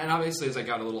obviously as I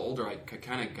got a little older, I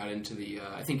kind of got into the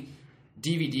I think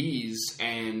DVDs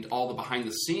and all the behind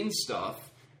the scenes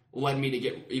stuff led me to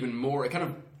get even more. It kind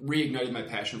of reignited my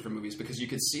passion for movies because you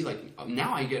could see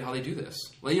now I get how they do this.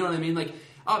 You know what I mean?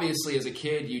 Obviously, as a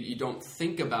kid, you don't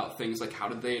think about things like how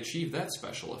did they achieve that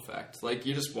special effect.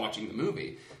 You're just watching the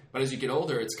movie. But as you get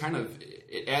older, it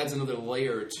adds another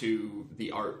layer to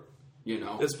the art.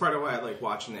 That's part of why I like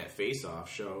watching that Face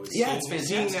Off show. It's fantastic.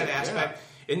 Seeing that aspect,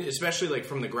 and especially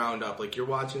from the ground up, you're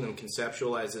watching them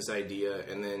conceptualize this idea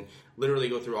and then literally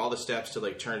go through all the steps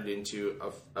to turn it into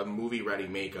a movie ready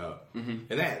makeup.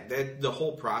 Mm-hmm. And that the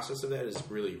whole process of that is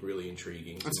really, really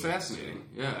intriguing. It's fascinating.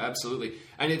 Yeah, absolutely.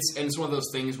 And it's one of those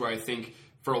things where I think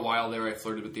for a while there I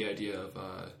flirted with the idea of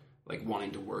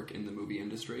wanting to work in the movie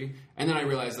industry, and then I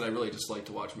realized that I really just like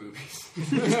to watch movies.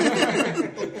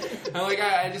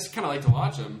 I just kind of like to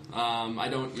watch them. I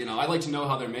don't, I like to know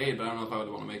how they're made, but I don't know if I would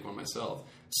want to make one myself.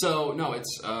 So no,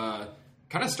 it's kind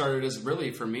of started as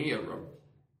really for me a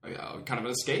kind of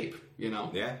an escape,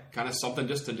 Yeah. kind of something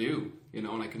just to do, and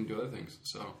I can do other things.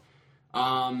 So,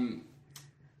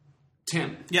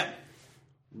 Tim, Yeah.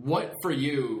 what for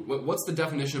you? What's the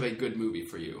definition of a good movie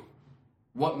for you?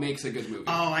 What makes a good movie?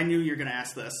 Oh, I knew you were going to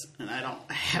ask this, and I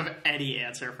don't have any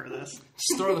answer for this.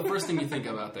 Just throw the first thing you think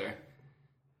of out there.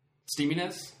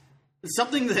 Steaminess?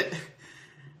 Something that,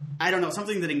 I don't know,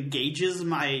 something that engages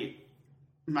my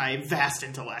vast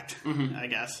intellect, I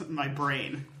guess, my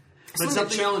brain. But Something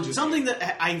that challenges something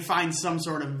that I find some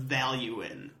sort of value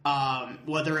in,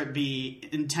 whether it be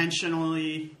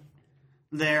intentionally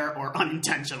there or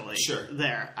unintentionally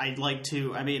there. I'd like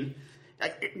to,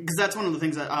 because that's one of the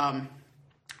things that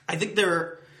I think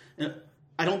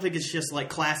I don't think it's just like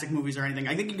classic movies or anything.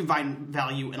 I think you can find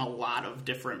value in a lot of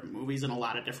different movies in a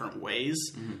lot of different ways.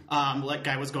 Like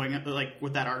I was going like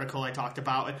with that article I talked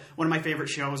about. One of my favorite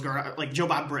shows, like Joe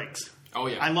Bob Briggs. Oh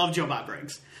yeah, I love Joe Bob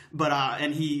Briggs, but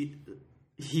and he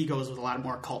goes with a lot of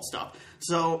more cult stuff.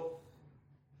 So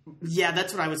yeah,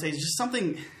 that's what I would say. Is just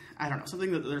something, I don't know,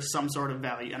 something that there's some sort of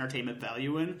entertainment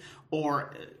value in,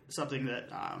 or something that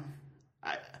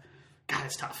God,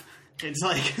 it's tough. It's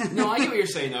like no, I get what you're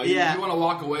saying though. Yeah. You want to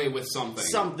walk away with something.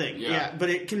 Yeah.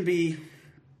 But it can be.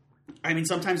 I mean,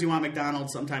 sometimes you want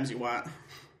McDonald's, sometimes you want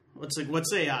what's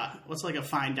like a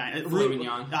fine dining. Filet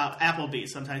mignon.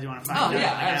 Applebee's. Sometimes you want a fine Oh dining.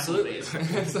 yeah, like absolutely.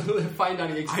 Applebee's. Fine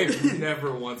dining experience. I've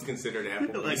never once considered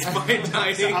Applebee's Like- fine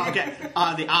dining. Okay,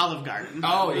 the Olive Garden.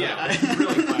 Oh yeah,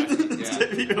 really classic. Yeah.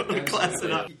 If you want to class it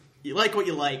up. You like what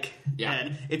you like, Yeah.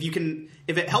 and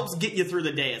if it helps get you through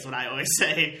the day, is what I always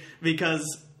say. Because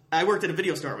I worked at a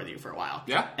video store with you for a while,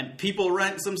 Yeah. and people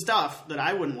rent some stuff that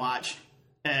I wouldn't watch,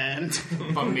 and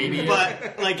But maybe.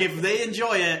 but like if they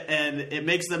enjoy it and it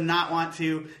makes them not want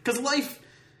to, because life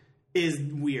is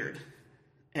weird,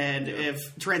 and if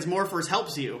Transmorphers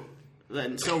helps you,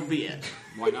 then so be it.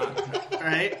 Why not?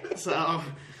 Right? So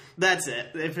that's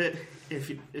it. If it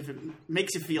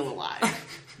makes you feel alive,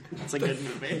 it's a good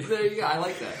movie. There you go. I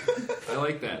like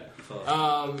that.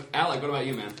 Alec, what about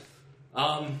you, man?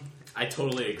 I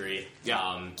totally agree.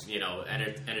 Yeah.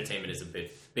 Entertainment is a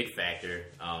big factor,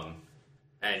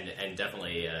 and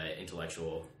definitely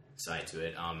intellectual side to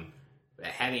it.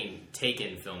 Having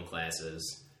taken film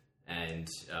classes and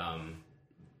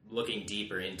looking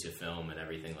deeper into film and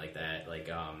everything like that,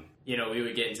 we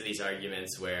would get into these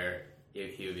arguments where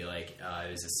he would be like,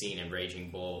 there's a scene in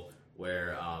Raging Bull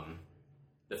where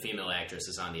the female actress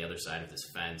is on the other side of this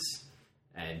fence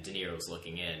and De Niro's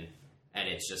looking in. And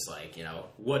it's just like,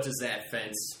 what does that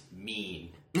fence mean?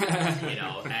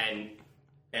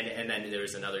 And then there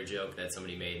was another joke that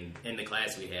somebody made in the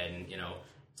class we had, and,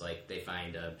 it's like they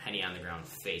find a penny on the ground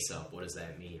face up. What does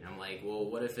that mean? I'm like, well,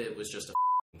 what if it was just a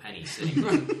penny sitting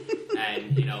there?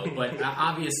 And, but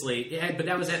obviously, but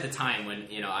that was at the time when,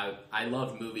 I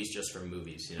loved movies just for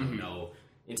movies, no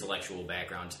intellectual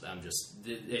background to them.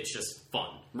 It's just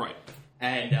fun. Right.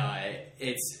 And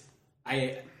It's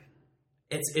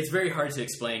very hard to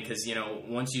explain because,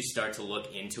 once you start to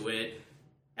look into it,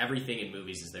 everything in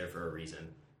movies is there for a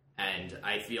reason. And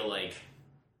I feel like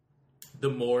the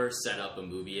more set up a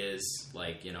movie is,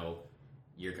 like, if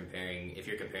you're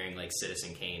comparing like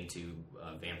Citizen Kane to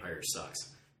Vampire Sucks.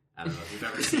 I don't know if you've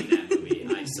ever seen that movie.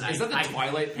 Is that the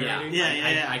Twilight parody?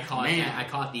 Yeah. I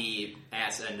caught the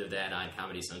ass end of that on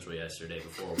Comedy Central yesterday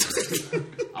before work.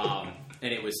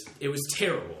 And it was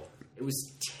terrible. It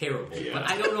was terrible, but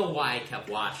I don't know why I kept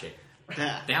watching.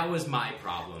 Yeah. That was my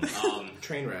problem.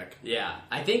 Train wreck. Yeah,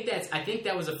 I think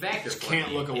that was a factor. For can't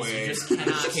me, look is away. You just cannot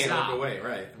Can't stop. look away,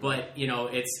 right? But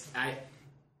I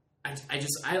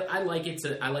like it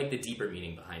to. I like the deeper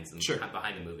meaning behind them. Sure.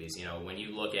 Behind the movies. When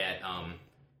you look at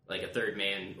like A Third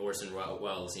Man, Orson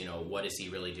Welles. What is he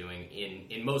really doing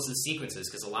in most of the sequences?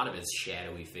 Because a lot of it's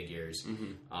shadowy figures.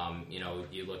 Mm-hmm.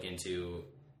 You look into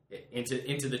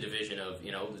the division of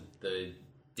the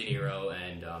De Niro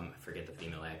and I forget the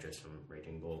female actress from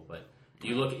Raging Bull, but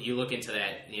you look into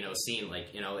that scene, like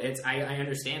it's I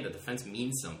understand that the fence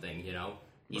means something.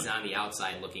 He's on the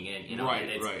outside looking in. Right,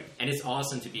 and it's, right. and it's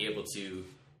awesome to be able to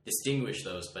distinguish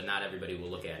those, but not everybody will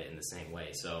look at it in the same way.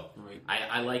 So Right.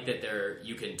 I like that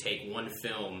you can take one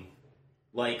film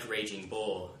like Raging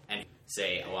Bull and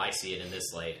say, oh, I see it in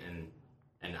this light, and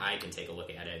I can take a look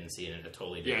at it and see it in a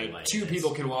totally different light. Two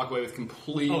people can walk away with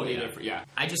completely yeah. different. Yeah.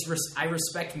 I just I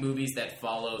respect movies that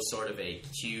follow sort of a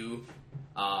cue,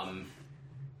 and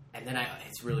then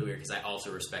it's really weird because I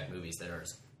also respect movies that are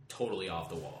totally off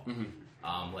the wall.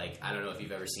 Mm-hmm. Like I don't know if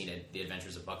you've ever seen it, The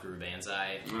Adventures of Buckaroo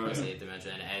Banzai, Oh, yeah. Eighth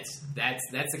Dimension. And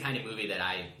that's the kind of movie that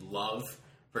I love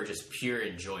for just pure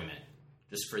enjoyment,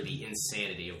 just for the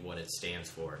insanity of what it stands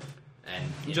for.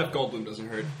 And Jeff Goldblum doesn't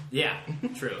hurt. yeah,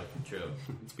 true.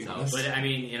 Let's be honest. But I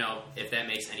mean, if that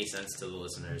makes any sense to the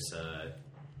listeners,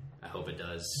 I hope it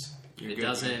does. If You're it good,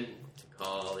 doesn't,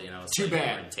 call Too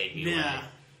bad. and take me Yeah. away.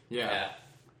 Yeah.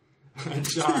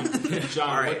 John,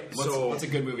 All right, what's a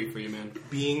good movie for you, man?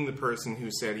 Being the person who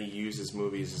said he uses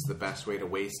movies is the best way to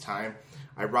waste time,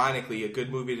 ironically, a good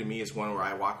movie to me is one where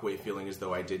I walk away feeling as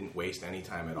though I didn't waste any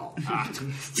time at all.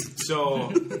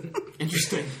 So,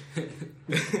 Interesting.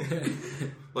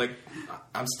 like,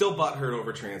 I'm still butthurt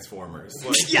over Transformers.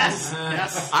 Like, Yes.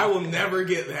 I will never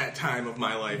get that time of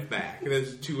my life back.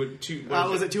 That's Was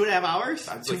it 2.5 hours?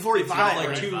 It's 2:45. It felt like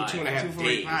right? 2.5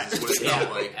 days. 2:45. Is what it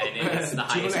felt like. And it's the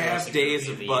highest 2.5 grossing days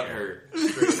movie of the year.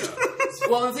 butthurt. Straight up.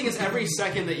 Well, the thing is, every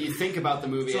second that you think about the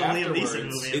movie It's a Liam afterwards, Neeson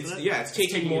movie. It's taking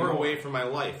taking more more. away from my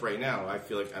life right now. I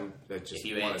feel like I just If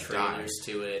you want add to die. trailers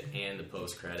to it and the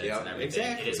post credits Yep, and everything,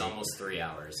 exactly. it is almost 3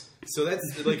 hours. So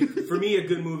that's like for me, a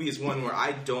good movie is one where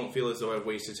I don't feel as though I've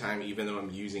wasted time, even though I'm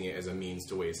using it as a means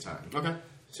to waste time. Okay.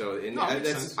 So and No, it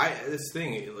makes that's sense. this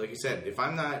thing. Like you said, if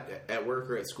I'm not at work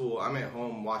or at school, I'm at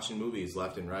home watching movies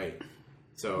left and right.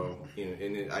 So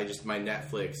my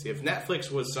Netflix. If Netflix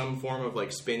was some form of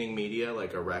like spinning media,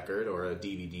 like a record or a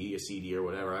DVD, a CD or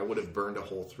whatever, I would have burned a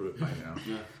hole through it by now.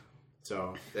 Yeah.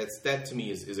 So that to me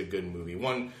is a good movie.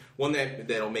 One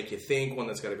that'll make you think. One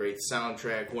that's got a great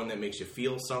soundtrack. One that makes you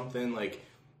feel something. Like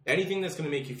anything that's going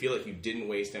to make you feel like you didn't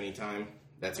waste any time.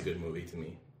 That's a good movie to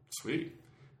me. Sweet.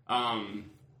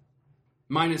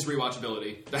 Mine is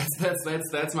rewatchability.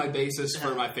 That's my basis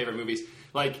for my favorite movies.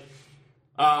 Like,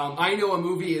 I know a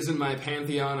movie is in my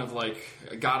pantheon of like,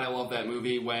 God, I love that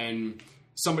movie when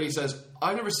somebody says,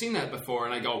 I've never seen that before,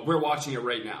 and I go, we're watching it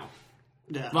right now.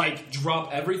 Yeah. Like,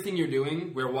 drop everything you're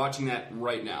doing. We're watching that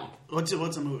right now. What's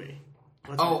a movie?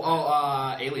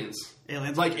 Aliens.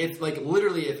 Aliens. Like, if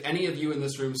literally, if any of you in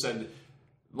this room said,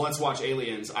 let's watch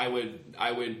Aliens, I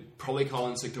would probably call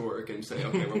in sick to work and say,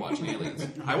 okay, we're watching Aliens.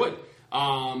 I would.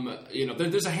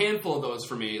 There's a handful of those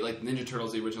for me, like Ninja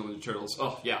Turtles, the original Ninja Turtles.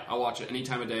 Oh yeah, I'll watch it any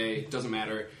time of day. Doesn't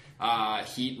matter.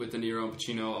 Heat with De Niro and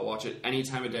Pacino, I'll watch it any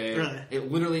time of day. Really?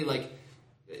 It literally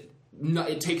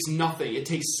it takes nothing. It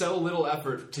takes so little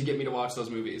effort to get me to watch those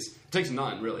movies. It takes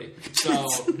none, really. So,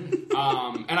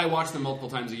 and I watch them multiple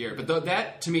times a year. But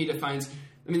that to me defines.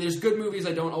 I mean, there's good movies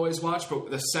I don't always watch, but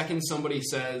the second somebody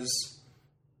says,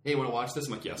 "Hey, you want to watch this?"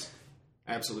 I'm like, "Yes,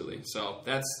 absolutely." So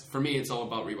that's for me. It's all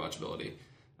about rewatchability,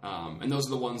 and those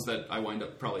are the ones that I wind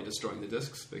up probably destroying the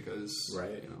discs because I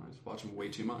just watch them way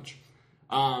too much.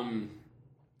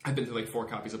 I've been through like 4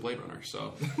 copies of Blade Runner,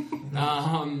 so.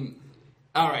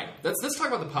 All right, let's talk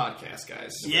about the podcast,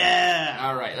 guys. Yeah.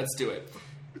 All right, let's do it.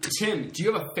 Tim, do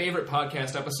you have a favorite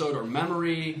podcast episode or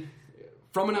memory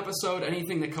from an episode?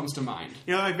 Anything that comes to mind?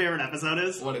 You know what my favorite episode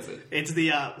is? What is it? It's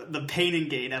the Pain and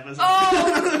Gain episode.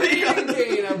 Oh, the Pain and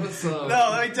Gain episode. No,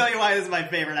 let me tell you why this is my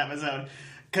favorite episode.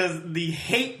 Because the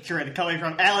hatred coming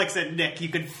from Alex and Nick, you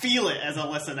could feel it as a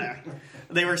listener.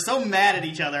 They were so mad at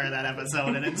each other in that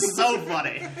episode, and it's so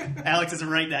funny. Alex is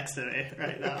right next to me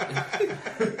right now.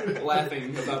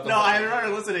 Laughing about the No, I remember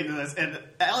listening to this, and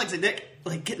Alex and Nick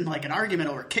getting an argument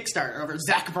over Kickstarter, over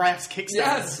Zach Braff's Kickstarter.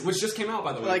 Yes, which just came out,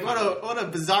 by the way. What a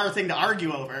bizarre thing to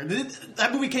argue over.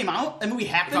 That movie came out? That movie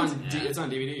happened? It's on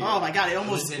DVD. Oh my god, It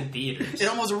was in theaters. it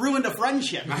almost ruined a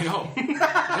friendship. I know.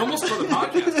 It almost for the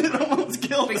podcast. It almost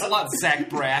killed Thanks us. a lot, Zach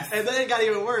Braff. And then it got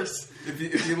even worse.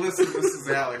 If you listen, this is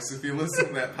Alex. If you listen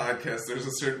to that podcast, there's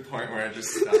a certain point where I just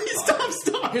stop.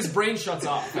 Stop. His brain shuts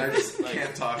off. I just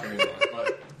can't talk anymore.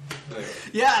 But anyway.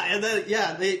 Yeah, and then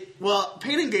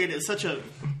Pain and Gain is such a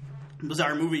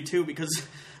bizarre movie too because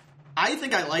I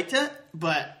think I liked it,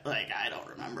 but I don't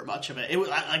remember much of it. It was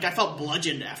I felt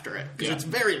bludgeoned after it because it's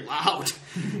very loud,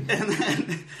 and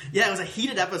then it was a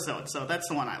heated episode. So that's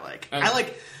the one I like. I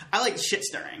like shit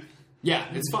stirring. Yeah,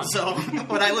 it's fun. So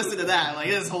when I listen to that, I'm like,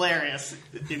 this is hilarious,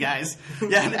 you guys.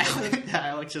 Yeah,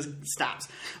 Alex just stops.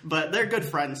 But they're good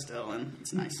friends still, and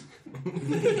it's nice.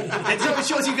 It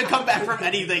shows you can come back from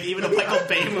anything, even a Michael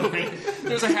Bay movie.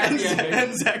 There's a happy ending.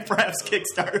 And Zach Braff's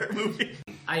Kickstarter movie.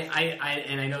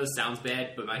 I know this sounds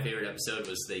bad, but my favorite episode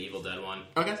was the Evil Dead one.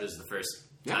 Okay. It was the first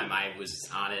time I was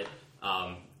on it.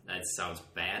 That sounds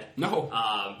bad. No.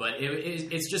 But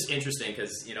it's just interesting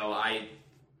because, I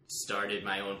started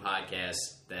my own podcast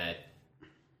that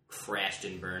crashed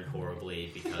and burned horribly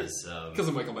because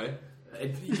of Michael Bay.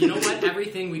 You know what?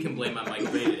 Everything we can blame on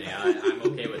Michael Bay today. I'm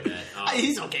okay with that.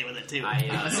 He's okay with it too.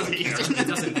 It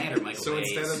doesn't matter, Michael So Bay.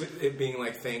 instead of it being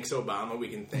like thanks Obama, we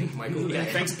can thank Michael Bay.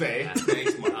 Thanks, Bay.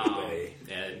 Thanks Michael Bay.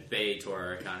 And Bay tore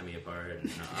our economy apart.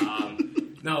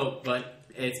 No, but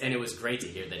it was great to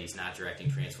hear that he's not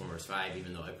directing Transformers 5,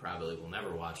 even though I probably will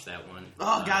never watch that one.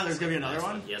 Oh, God, there's going to be another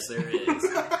one? Yes, there is.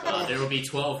 There will be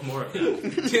 12 more of them.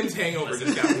 Tim's hangover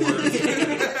just got worse.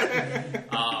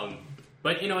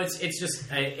 But it's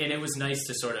just, and it was nice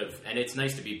to sort of, and it's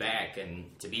nice to be back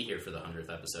and to be here for the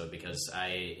 100th episode because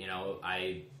I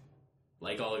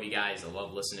like all of you guys. I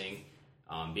love listening.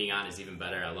 Being on is even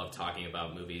better. I love talking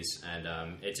about movies, and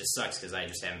it just sucks because I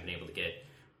just haven't been able to get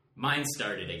mine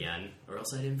started again, or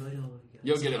else I'd invite all of you guys.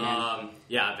 You'll get it, man.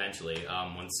 Yeah, eventually.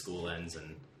 Once school ends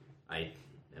and I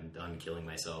am done killing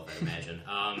myself, I imagine.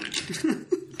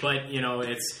 But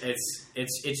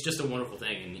it's just a wonderful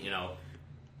thing,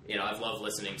 and I've loved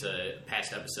listening to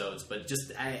past episodes, but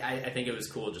just I think it was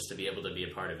cool just to be able to be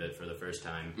a part of it for the first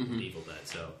time with Evil Dead.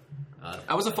 So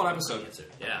that was a fun episode.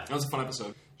 Yeah, that was a fun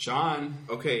episode. John,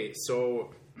 Okay, so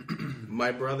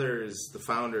my brother is the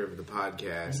founder of the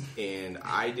podcast, and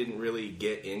I didn't really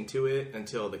get into it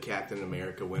until the Captain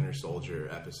America Winter Soldier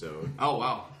episode. oh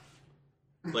wow,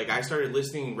 Like, I started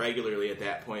listening regularly at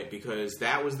that point because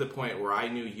that was the point where I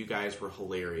knew you guys were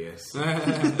hilarious.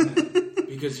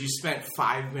 Because you spent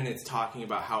 5 minutes talking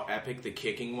about how epic the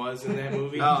kicking was in that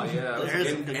movie. oh yeah,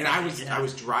 And I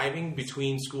was driving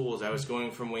between schools. I was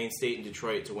going from Wayne State in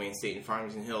Detroit to Wayne State in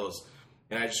Farmington Hills.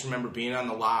 And I just remember being on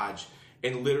the lodge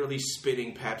and literally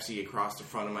spitting Pepsi across the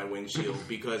front of my windshield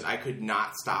because I could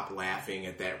not stop laughing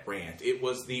at that rant. It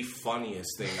was the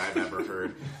funniest thing I've ever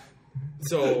heard.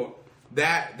 So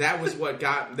that was what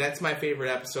that's my favorite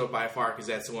episode by far because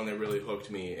that's the one that really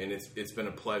hooked me. And it's been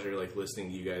a pleasure like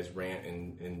listening to you guys rant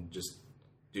and just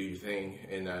do your thing.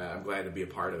 And I'm glad to be a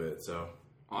part of it. So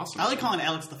awesome. I like calling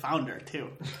Alex the founder too.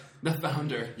 The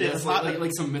founder. Yeah, Yes,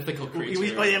 like some mythical creature.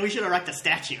 We should erect a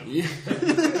statue. Yeah. put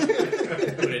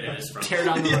it in his front. tear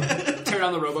down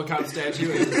the RoboCop statue.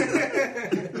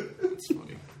 It's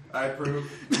funny. I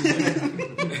approve.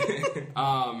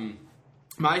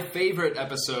 My favorite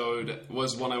episode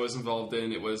was one I was involved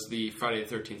in. It was the Friday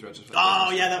the 13th retrospective.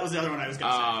 Oh yeah, that was the other one I was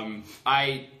going to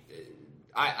say.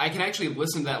 I can actually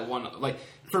listen to that one. Like,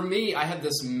 for me, I had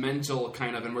this mental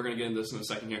kind of, and we're going to get into this in a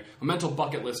second here, a mental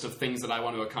bucket list of things that I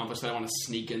want to accomplish that I want to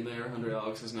sneak in there under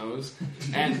Alex's nose.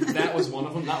 And that was one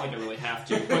of them. Not like I really have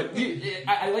to, but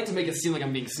I like to make it seem like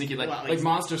I'm being sneaky. Like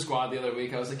Monster Squad the other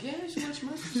week, I was like, yeah, I should watch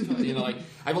Monster Squad. Like,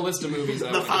 I have a list of movies.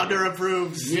 That The founder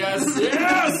approves. Yes!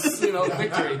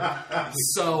 Victory.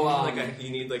 So, you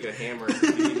need like a hammer.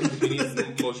 You need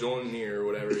some Mojone or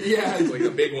whatever. Yeah. It's like a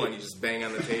big one. You just bang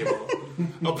on the table.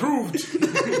 Approved.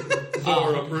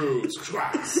 Or approved.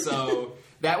 So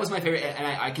that was my favorite, and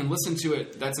I can listen to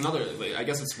it. That's another, I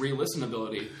guess it's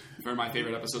re-listenability for my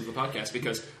favorite episodes of the podcast,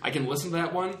 because I can listen to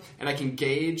that one, and I can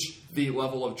gauge the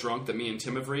level of drunk that me and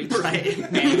Tim have reached. Right.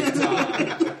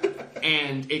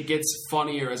 And it gets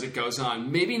funnier as it goes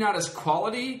on. Maybe not as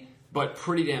quality, but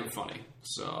pretty damn funny.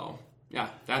 So, yeah,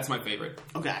 that's my favorite.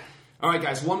 Okay. All right,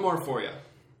 guys, one more for you.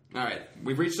 All right,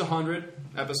 we've reached 100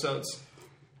 episodes.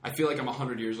 I feel like I'm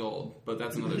 100 years old, but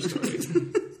that's another story.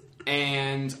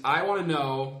 And I want to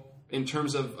know, in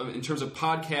terms of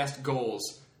podcast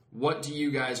goals, what do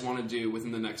you guys want to do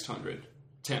within the next 100?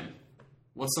 Tim,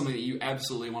 what's something that you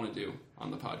absolutely want to do on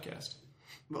the podcast?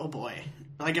 Oh boy.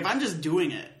 Like, if I'm just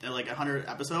doing it at like 100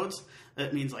 episodes,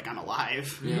 that means like I'm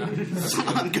alive. Yeah. So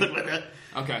I'm good with it.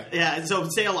 Okay. Yeah, so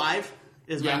stay alive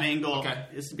is my main goal. Okay.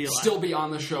 Is to be alive. Still be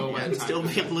on the show. Yeah, by the time. still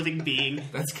be a living being.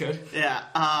 That's good. Yeah.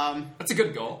 That's a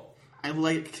good goal. I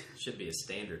like... Should be a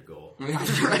standard goal.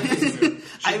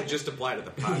 Should just apply to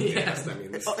the podcast. I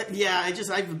mean,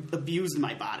 I've abused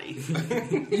my body.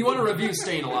 You want to review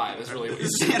Staying Alive is really what you're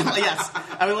saying. Yes,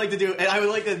 I would like to do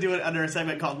it under a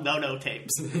segment called No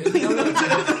Tapes.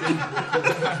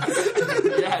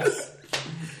 Yes.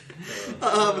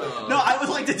 No, I would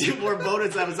like to do more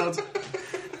bonus episodes.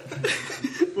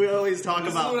 We always talk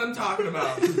this about... is what I'm talking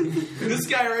about. This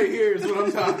guy right here is what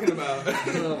I'm talking about.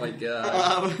 Oh my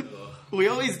god. We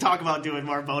always talk about doing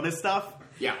more bonus stuff.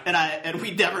 Yeah. And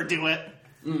we never do it.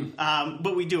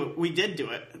 But we do it. We did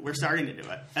do it. We're starting to do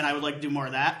it. And I would like to do more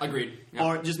of that. Agreed. Yeah.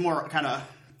 Or just more kind of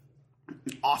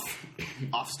off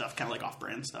stuff, kind of like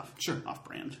off-brand stuff. Sure.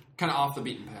 Off-brand. Kind of off the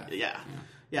beaten path.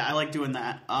 Yeah, I like doing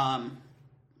that.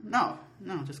 No,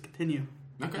 just continue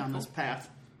down this path.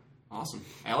 Awesome.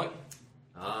 Alec?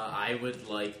 I would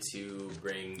like to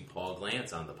bring Paul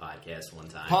Glantz on the podcast one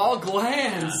time. Paul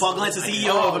Glantz! Paul Glantz, the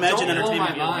CEO of Imagine don't blow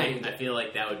Entertainment. my mind. I feel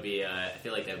like that would be a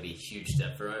huge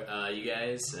step for you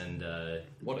guys, and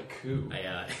What a coup.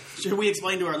 Should we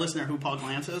explain to our listener who Paul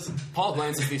Glantz is? Paul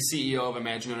Glantz is the CEO of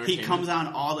Imagine Entertainment. He comes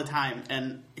on all the time,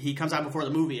 and he comes on before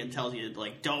the movie and tells you,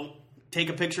 like, don't take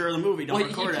a picture of the movie, don't Well,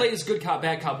 record he it. plays good cop,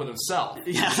 bad cop with himself.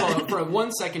 Yeah. So for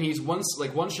 1 second,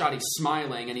 one shot he's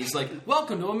smiling, and he's like,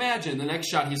 "Welcome to Imagine." The next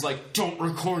shot, he's like, "Don't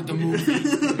record the movie."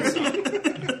 So,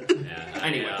 yeah,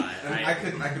 anyway, I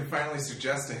could finally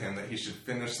suggest to him that he should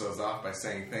finish those off by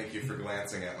saying thank you for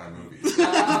glancing at my movies. You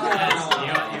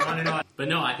want to know? But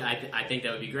no, I think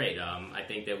that would be great. I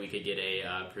think that we could get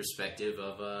a perspective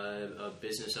of a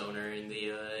business owner in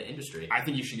the industry. I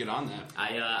think you should get on that.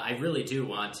 I really do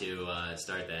want to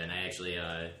start that, and I actually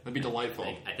That'd be delightful.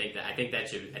 I think that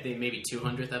should. I think maybe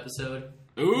 200th episode.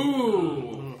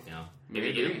 Ooh. You know,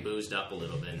 maybe get him boozed up a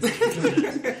little bit.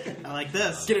 I like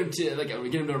this. Get him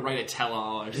to write a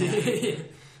tell-all or something.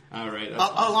 All right.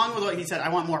 Along with what he said, I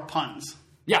want more puns.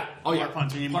 Yeah. Oh, yeah. More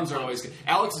puns. We need Puns more are always good.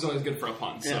 Alex is always good for a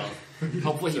pun, so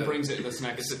hopefully he brings it this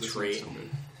next. It's a trait.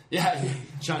 Yeah,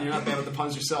 John, you're not bad with the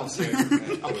puns yourself, so a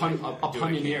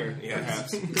punioneer,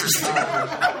 perhaps.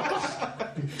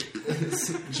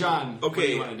 John, what do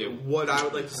Okay, you want to do? what I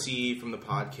would like to see from the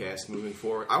podcast moving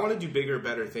forward, I want to do bigger,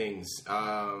 better things.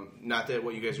 Not that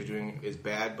what you guys are doing is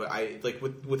bad, but I like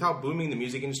with how booming the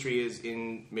music industry is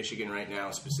in Michigan right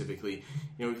now, specifically.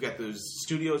 You know, we've got those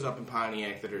studios up in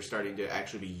Pontiac that are starting to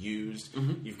actually be used.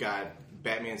 Mm-hmm. You've got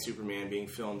Batman, Superman being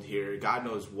filmed here. God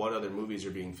knows what other movies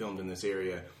are being filmed in this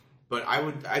area. But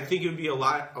I think it would be a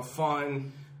lot of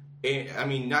fun. I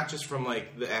mean, not just from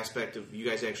like the aspect of you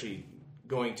guys actually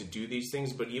going to do these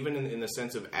things, but even in the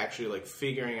sense of actually like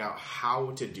figuring out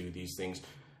how to do these things.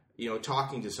 You know,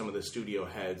 talking to some of the studio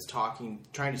heads,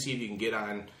 trying to see if you can get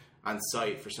on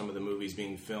site for some of the movies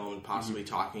being filmed, possibly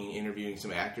interviewing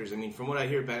some actors. I mean, from what I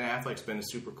hear, Ben Affleck's been a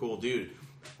super cool dude.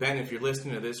 Ben, if you're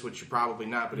listening to this, which you're probably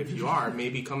not, but if you are,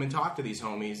 maybe come and talk to these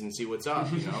homies and see what's up,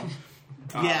 you know?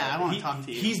 Yeah, I want to talk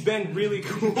to you. He's been really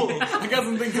cool. I got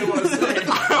some things I want to say.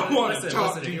 I want to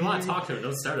talk Listen, to if you. you want to talk to him,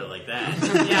 don't start it like that.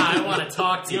 Yeah, I want to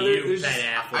talk to you, There's Ben just-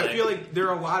 Affleck. I feel like there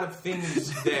are a lot of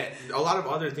things a lot of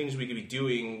other things we could be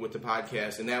doing with the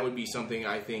podcast, and that would be something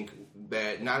I think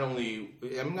that not only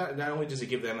does it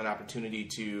give them an opportunity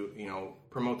to, you know,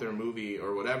 promote their movie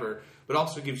or whatever, but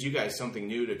also gives you guys something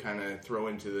new to kind of throw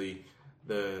into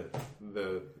the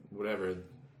whatever.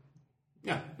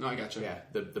 Yeah, no, I got you. Yeah,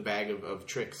 the bag of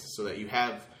tricks, so that you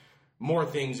have more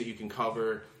things that you can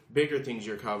cover, bigger things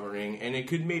you're covering, and it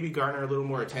could maybe garner a little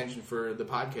more attention for the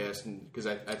podcast, because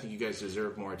I think you guys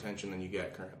deserve more attention than you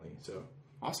get currently. So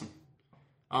Awesome.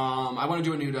 I want to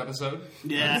do a nude episode.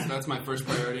 Yeah. That's my first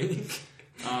priority.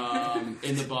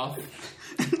 In the buff.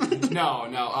 No.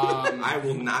 I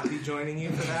will not be joining you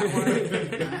for that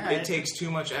one. It takes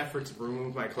too much effort to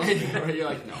remove my clothing. You're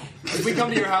like, no. If we come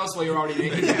to your house while you're already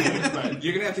naked, but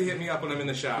You're gonna have to hit me up when I'm in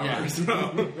the shower. Yeah. So.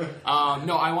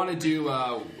 no, I want to do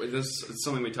this is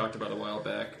something we talked about a while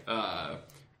back.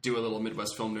 Do a little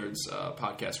Midwest Film Nerds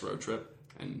podcast road trip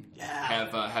and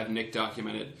have Nick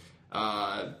document it.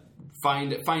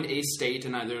 Find a state,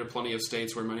 and there are plenty of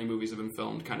states where many movies have been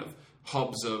filmed, kind of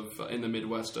hubs in the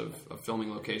Midwest of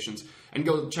filming locations, and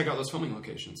go check out those filming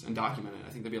locations and document it. I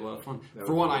think that'd be a lot of fun.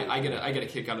 For one, I get a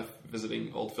kick out of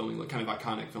visiting old filming, kind of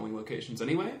iconic filming locations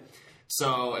anyway.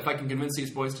 So if I can convince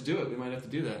these boys to do it, we might have to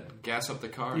do that. Gas up the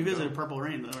car. You visited Purple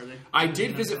Rain, though, or they? I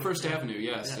did visit First Avenue,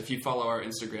 yes. Yeah. If you follow our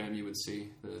Instagram, you would see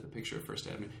the picture of First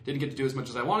Avenue. Didn't get to do as much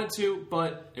as I wanted to,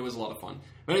 but it was a lot of fun.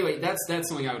 But anyway, that's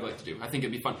something I would like to do. I think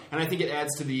it'd be fun. And I think it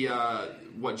adds to the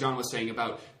what John was saying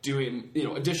about doing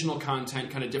additional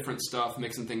content, kind of different stuff,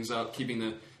 mixing things up,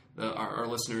 keeping our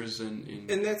listeners in.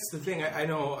 And that's the thing. I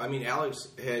know. I mean, Alex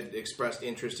had expressed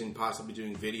interest in possibly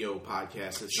doing video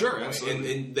podcasts. At some point.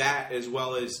 Absolutely. And that, as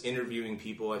well as interviewing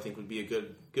people, I think would be a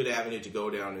good avenue to go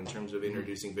down in terms of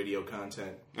introducing video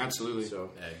content. Absolutely.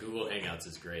 So Google Hangouts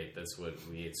is great. That's what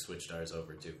we had switched ours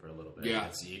over to for a little bit. Yeah.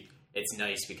 It's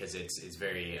nice because it's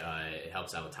very it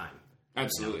helps out with time.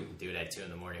 Absolutely. Do it at 2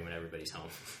 a.m. when everybody's home,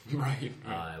 Right.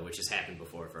 which has happened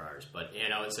before for ours. But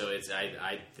so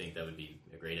I think that would be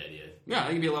a great idea. Yeah, I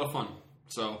think it'd be a lot of fun.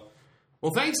 So,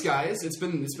 well, thanks, guys. It's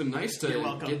been nice to You're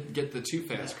welcome. get the Too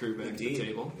Fast crew back Indeed. to the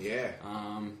table. yeah.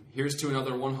 Here's to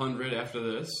another 100 after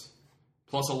this,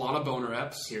 plus a lot of boner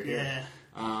apps. Here. Yeah.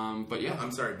 But yeah,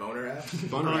 I'm sorry, boner app.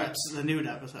 boner Oh, apps. that's the nude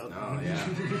episode. Oh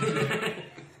yeah.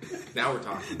 Now we're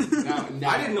talking. Now,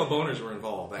 I didn't know boners were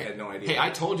involved. I had no idea. Hey, I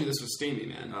told you this was steamy,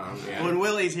 man. Yeah. When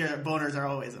Willie's here, boners are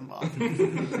always involved. No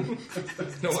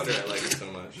wonder I like it so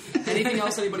much. Anything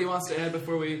else anybody wants to add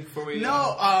before we?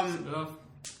 No, end it off?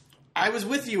 I was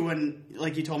with you when,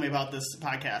 you told me about this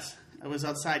podcast. I was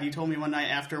outside. You told me one night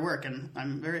after work, and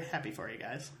I'm very happy for you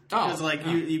guys. Oh, Because,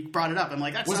 you brought it up. I'm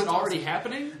like, that Was it sounds already awesome.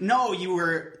 happening? No, you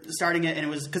were starting it, and it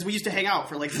was because we used to hang out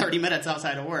for 30 minutes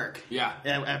outside of work. Yeah.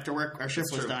 After work, our shift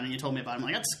was true. done, and you told me about it. I'm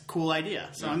like, that's a cool idea.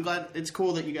 So Yeah. I'm glad it's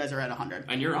cool that you guys are at 100.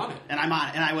 And you're on it. And I'm on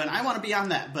it. And I went, I want to be on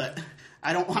that, but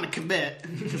I don't want to commit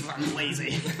because I'm lazy.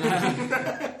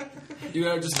 You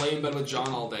gotta just lay in bed with John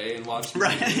all day and watch.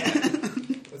 Right.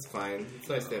 That's fine. It's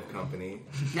nice to have company.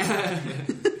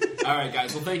 All right,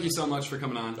 guys. Well, thank you so much for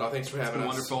coming on. Oh, thanks for having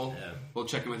It's us. been wonderful. Yeah. We'll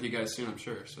check in with you guys soon, I'm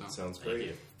sure. So. Sounds Thank great.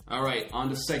 you. All right, on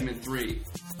to segment 3.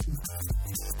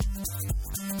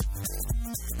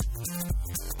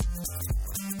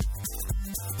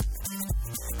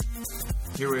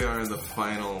 Here we are in the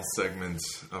final segment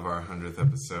of our 100th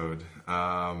episode.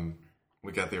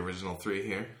 We got the original 3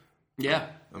 here. Yeah.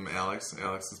 I'm Alex.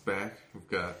 Alex is back. We've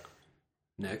got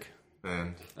Nick.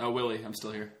 and Willie, I'm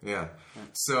still here. yeah.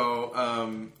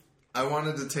 So I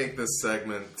wanted to take this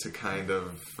segment to kind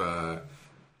of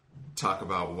talk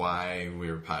about why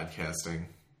we're podcasting,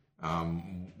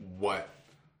 what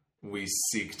we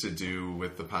seek to do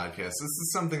with the podcast. This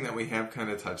is something that we have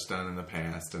kind of touched on in the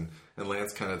past, and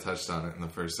Lance kind of touched on it in the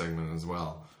first segment as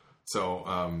well. So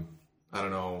I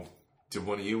don't know, do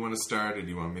one of you want to start, or do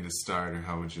you want me to start, or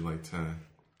how would you like to?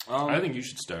 I think you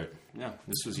should start. Yeah,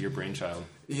 this was your brainchild.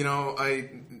 You know,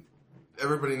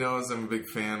 everybody knows I'm a big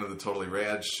fan of the Totally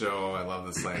Rad show. I love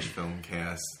the Slash Film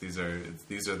Cast. These are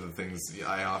the things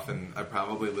I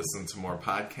probably listen to more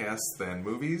podcasts than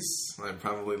movies. I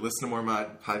probably listen to more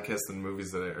podcasts than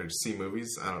movies or see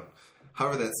movies.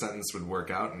 However that sentence would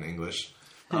work out in English.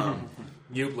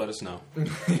 You let us know.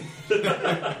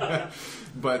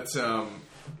 But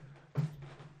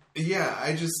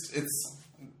yeah,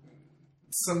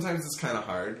 sometimes it's kind of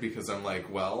hard because I'm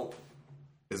like, well,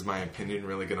 is my opinion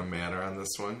really going to matter on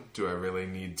this one? Do I really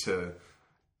need to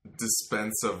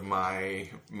dispense of my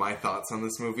thoughts on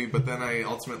this movie? But then I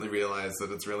ultimately realized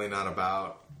that it's really not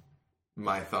about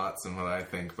my thoughts and what I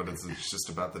think, but it's just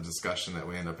about the discussion that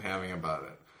we end up having about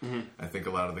it. Mm-hmm. I think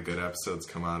a lot of the good episodes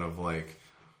come out of like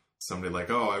somebody like,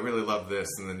 oh, I really love this,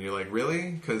 and then you're like,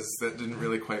 really? Because that didn't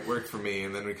really quite work for me,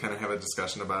 and then we kind of have a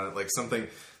discussion about it. Like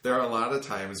there are a lot of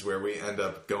times where we end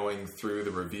up going through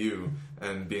the review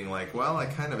and being like, well, I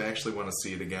kind of actually want to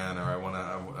see it again,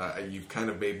 or you've kind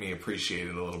of made me appreciate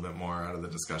it a little bit more out of the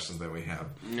discussions that we have.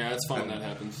 Yeah, it's fun when that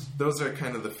happens. Those are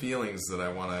kind of the feelings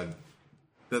that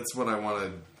that's what I want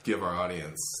to give our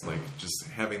audience, like just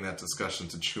having that discussion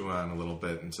to chew on a little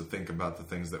bit and to think about the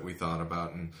things that we thought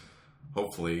about, and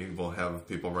hopefully we'll have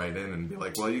people write in and be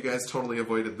like, well, you guys totally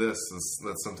avoided this.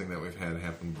 That's something that we've had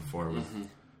happen before with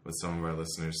some of our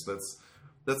listeners. That's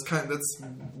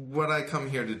what I come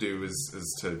here to do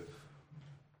is to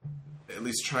at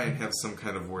least try and have some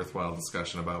kind of worthwhile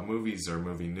discussion about movies or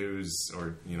movie news,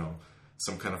 or, you know,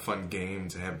 some kind of fun game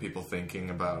to have people thinking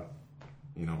about,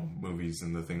 you know, movies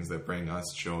and the things that bring us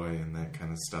joy and that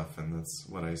kind of stuff. And that's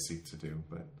what I seek to do.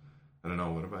 But I don't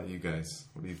know. What about you guys?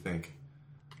 What do you think?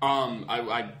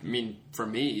 I mean, for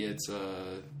me, it's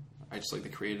I just like the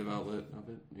creative outlet of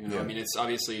it. You know, Yeah. I mean, it's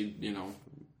obviously, you know,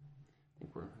 I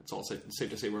think it's all safe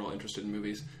to say we're all interested in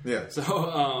movies. Yeah.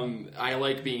 So I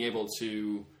like being able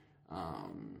to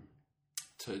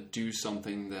do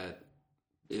something that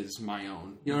is my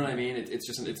own. You know what I mean?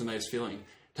 It's a nice feeling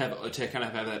to kind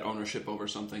of have that ownership over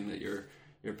something that you're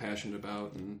passionate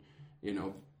about, and, you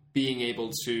know, being able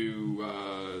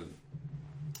to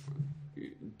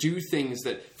do things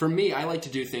that, for me, I like to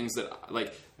do things that,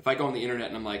 like, if I go on the internet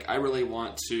and I'm like, I really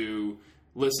want to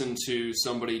listen to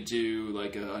somebody do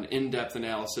like an in-depth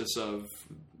analysis of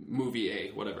movie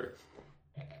A, whatever,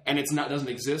 and doesn't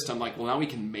exist, I'm like, well, now we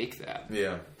can make that.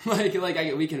 Yeah.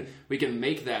 we can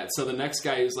make that. So the next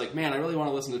guy who's like, man, I really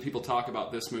want to listen to people talk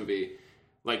about this movie,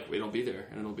 like, it'll be there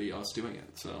and it'll be us doing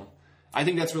it. So I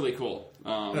think that's really cool.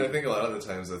 And I think a lot of the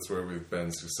times that's where we've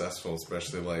been successful,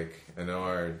 especially like, I know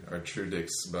our True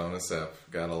Dicks bonus app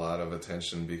got a lot of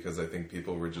attention because I think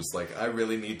people were just like, I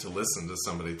really need to listen to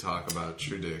somebody talk about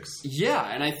True Dicks. Yeah,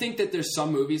 and I think that there's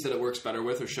some movies that it works better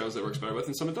with, or shows that it works better with,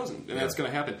 and some it doesn't. And that's going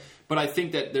to happen. But I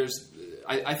think that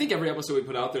I think every episode we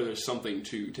put out there's something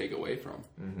to take away from.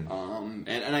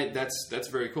 Mm-hmm. That's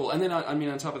very cool. And then, I mean,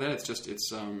 on top of that,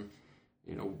 it's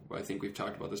you know, I think we've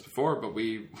talked about this before, but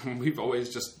we've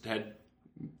always just had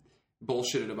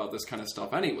bullshitted about this kind of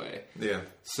stuff anyway. Yeah.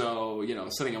 So, you know,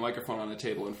 setting a microphone on the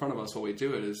table in front of us while we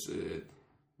do it is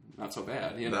not so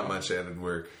bad. You know? Not much added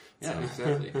work. Yeah,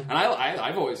 exactly. And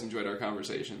I've always enjoyed our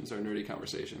conversations, our nerdy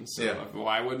conversations. So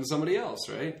why wouldn't somebody else,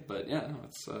 right? But yeah, no,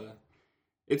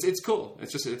 it's cool.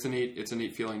 It's a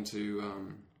neat feeling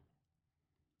to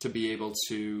be able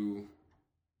to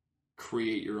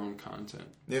create your own content.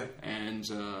 Yeah. And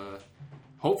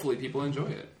hopefully people enjoy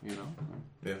it, you know?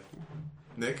 Yeah.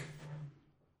 Nick?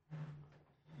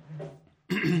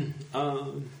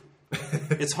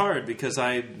 It's hard because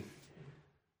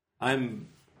I'm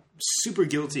super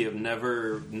guilty of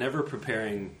never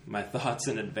preparing my thoughts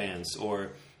in advance,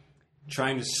 or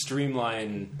trying to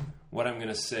streamline what I'm going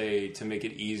to say to make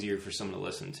it easier for someone to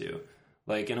listen to.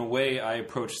 Like, in a way, I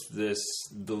approached this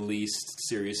the least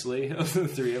seriously of the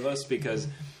three of us because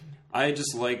I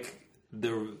just like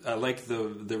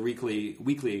the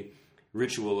weekly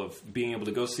ritual of being able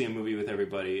to go see a movie with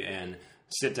everybody and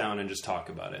sit down and just talk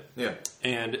about it. Yeah.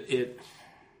 And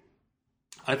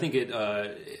I think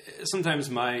sometimes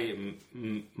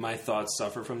my thoughts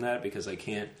suffer from that because I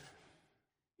can't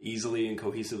easily and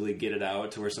cohesively get it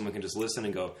out to where someone can just listen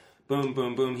and go, boom,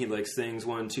 boom, boom, he likes things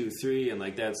 1, 2, 3, and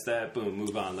like that's that, boom,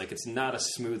 move on. Like, it's not a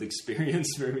smooth experience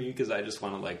for me because I just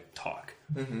want to like talk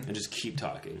and just keep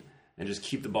talking and just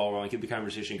keep the ball rolling, keep the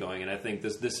conversation going. And I think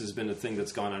this has been a thing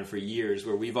that's gone on for years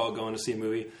where we've all gone to see a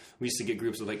movie. We used to get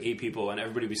groups of like 8 people and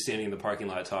everybody would be standing in the parking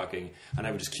lot talking, and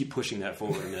I would just keep pushing that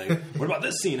forward and be like, what about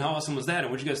this scene? How awesome was that?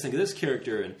 And what do you guys think of this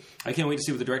character? And I can't wait to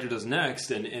see what the director does next.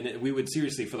 And we would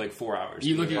seriously for like 4 hours.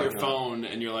 You look at your phone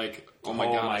and you're like, oh my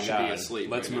God, I should be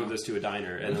asleep. Let's move this to a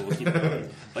diner, and then we'll keep going.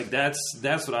 Like, that's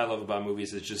what I love about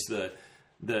movies. It's just that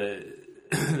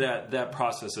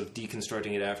process of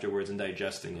deconstructing it afterwards and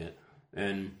digesting it.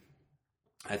 And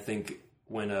I think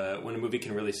when a movie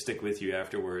can really stick with you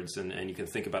afterwards and you can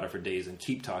think about it for days and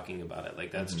keep talking about it,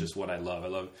 like that's just what I love. I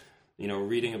love,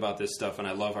 reading about this stuff, and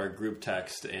I love our group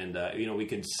text, and we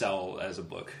could sell as a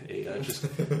book just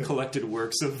collected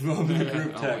works of the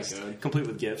group text, complete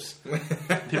with GIFs,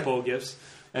 Pitbull GIFs,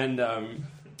 and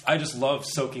I just love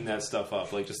soaking that stuff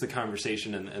up, like just the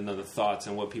conversation and the thoughts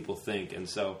and what people think. And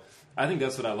so I think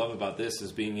that's what I love about this,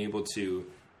 is being able to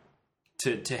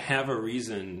have a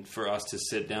reason for us to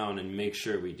sit down and make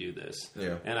sure we do this.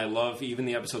 Yeah. And I love even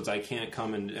the episodes I can't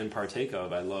come and partake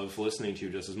of. I love listening to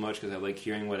just as much because I like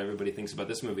hearing what everybody thinks about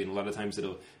this movie. And a lot of times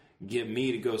it'll get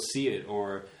me to go see it.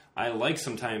 Or I like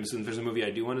sometimes when there's a movie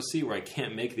I do want to see where I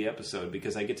can't make the episode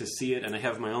because I get to see it and I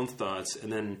have my own thoughts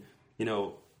and then,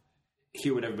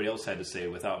 hear what everybody else had to say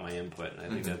without my input. And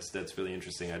I think that's really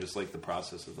interesting. I just like the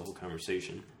process of the whole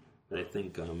conversation. But I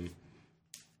think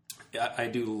I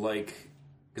do like...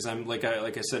 Because I'm like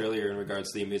I said earlier in regards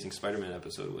to the Amazing Spider-Man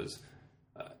episode was,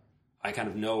 I kind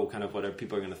of know what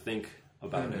people are going to think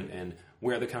about it and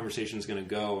where the conversation is going to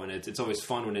go, and it's always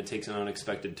fun when it takes an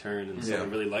unexpected turn and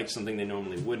someone really likes something they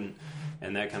normally wouldn't,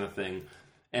 and that kind of thing.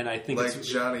 And I think like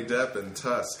Johnny Depp in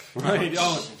Tusk, right?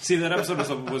 Oh, see, that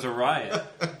episode was a riot.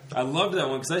 I loved that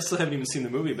one because I still haven't even seen the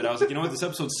movie, but I was like, you know what, this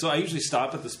episode's so. I usually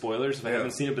stop at the spoilers if I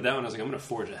haven't seen it, but that one I was like, I'm going to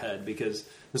forge ahead because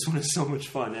this one is so much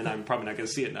fun, and I'm probably not going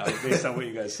to see it now based on what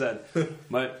you guys said.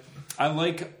 But I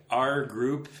like our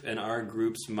group and our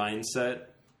group's mindset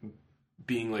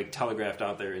being like telegraphed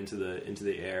out there into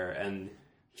the air, and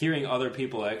hearing other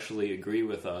people actually agree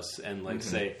with us and like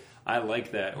say, I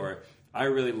like that, or I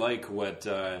really like what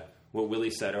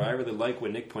Willie said, or I really like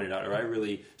what Nick pointed out, or I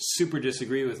really super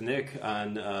disagree with Nick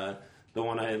on the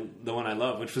one I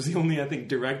love, which was the only, I think,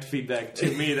 direct feedback to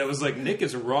me that was like, Nick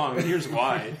is wrong, here's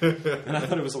why. And I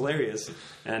thought it was hilarious.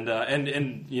 And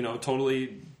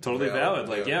totally valid.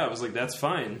 Like, I was like, that's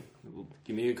fine.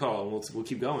 Give me a call and we'll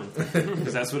keep going.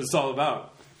 Because that's what it's all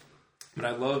about. But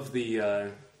I love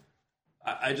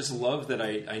I just love that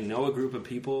I know a group of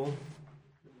people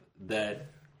that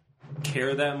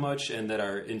care that much and that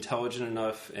are intelligent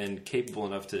enough and capable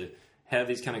enough to have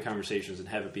these kind of conversations and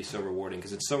have it be so rewarding,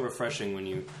 because it's so refreshing when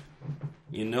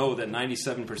you know that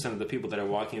 97% of the people that are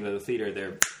walking into the theater,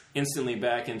 they're instantly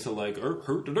back into like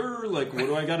like what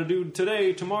do I got to do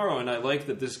today, tomorrow. And I like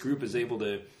that this group is able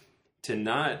to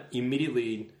not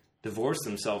immediately divorce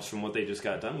themselves from what they just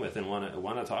got done with and want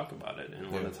to talk about it and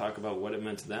want to talk about what it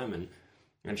meant to them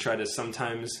and try to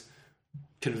sometimes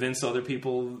convince other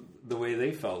people the way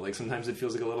they felt. Like sometimes it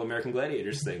feels like a little American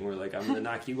Gladiators thing where like I'm going to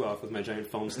knock you off with my giant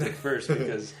foam stick first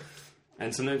because,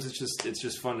 and sometimes it's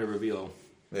just fun to reveal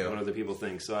what other people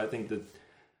think. So I think that,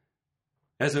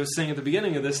 as I was saying at the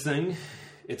beginning of this thing,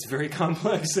 it's very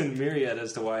complex and myriad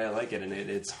as to why I like it, and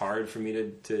it's hard for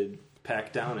me to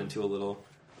pack down into a little.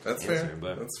 That's answer, fair.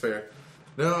 But. That's fair.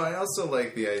 No, I also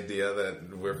like the idea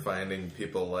that we're finding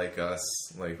people like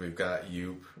us. Like we've got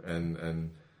Yoop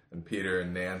and Peter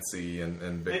and Nancy and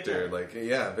Victor.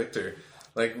 Victor.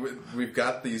 Like we've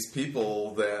got these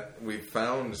people that we've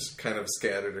found kind of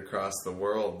scattered across the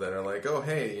world that are like, oh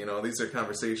hey, these are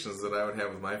conversations that I would have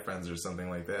with my friends or something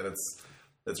like that.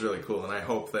 It's really cool, and I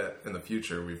hope that in the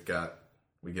future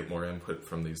we get more input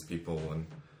from these people and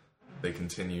they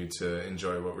continue to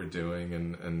enjoy what we're doing,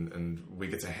 and we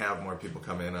get to have more people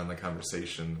come in on the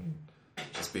conversation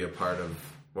and just be a part of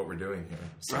what we're doing here.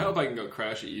 So, I hope I can go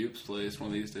crash at Youp's place one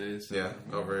of these days. Yeah,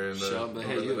 over in the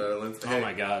Netherlands. Oh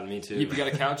my god, me too. You got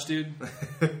a couch, dude?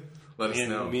 Let us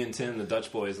know. Me and Tim, the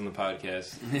Dutch boys on the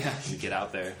podcast. Yeah. You get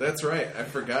out there. That's right. I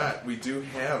forgot. We do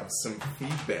have some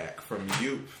feedback from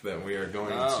Joop that we are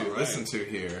going to listen to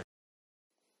here.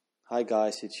 Hi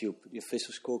guys, it's Joop, the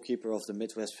official scorekeeper of the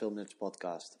Midwest Film Nerds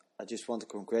podcast. I just want to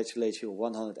congratulate you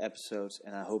on 100 episodes,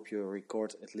 and I hope you'll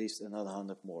record at least another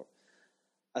 100 more.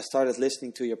 I started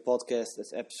listening to your podcast at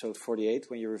episode 48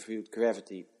 when you reviewed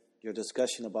Gravity. Your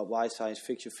discussion about why science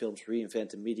fiction films reinvent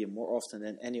the medium more often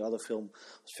than any other film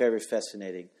was very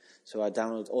fascinating, so I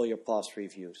downloaded all your past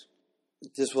reviews.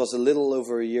 This was a little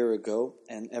over a year ago,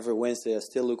 and every Wednesday I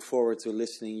still look forward to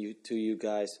listening to you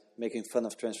guys making fun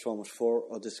of Transformers 4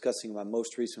 or discussing my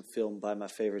most recent film by my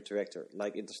favorite director,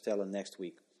 like Interstellar next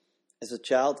week. As a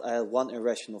child, I had one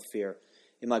irrational fear.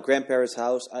 In my grandparents'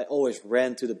 house, I always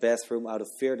ran to the bathroom out of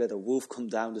fear that a wolf come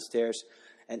down the stairs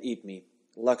and eat me.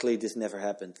 Luckily, this never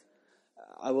happened.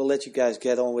 I will let you guys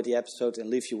get on with the episode and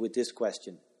leave you with this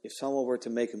question. If someone were to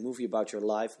make a movie about your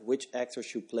life, which actor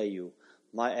should play you?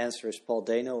 My answer is Paul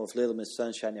Dano of Little Miss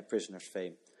Sunshine and Prisoners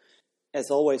fame. As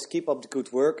always, keep up the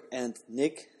good work. And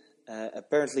Nick,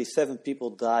 apparently 7 people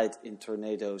died in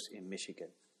tornadoes in Michigan.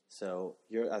 So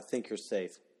I think you're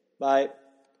safe. Bye.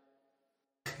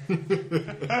 Oh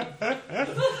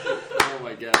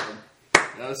my god.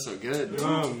 That was so good.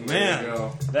 Oh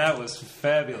man, that was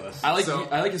fabulous. I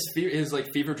like his like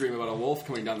fever dream about a wolf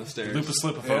coming down the stairs. Lupus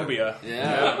slipophobia.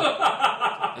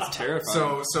 Yeah. That's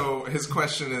terrifying. So his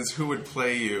question is, who would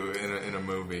play you in a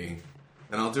movie?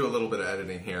 And I'll do a little bit of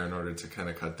editing here in order to kind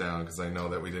of cut down, because I know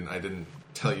that I didn't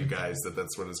tell you guys that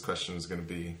that's what his question was going to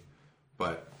be,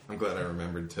 but I'm glad I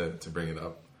remembered to bring it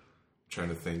up. I'm trying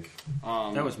to think.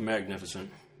 That was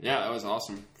magnificent. Yeah, that was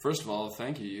awesome. First of all,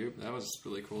 thank you. That was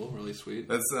really cool, really sweet.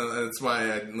 That's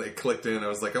why I clicked in. I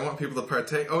was like, I want people to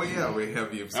partake. Oh yeah, we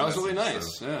have you. That was really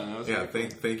nice. So, yeah, that was really cool.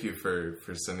 Thank you for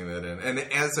sending that in. And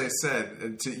as I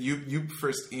said, you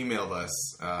first emailed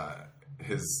us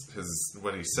his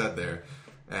what he said there,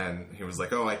 and he was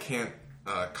like, oh, I can't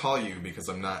call you because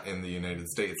I'm not in the United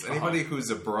States. Anybody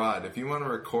who's abroad, if you want to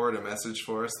record a message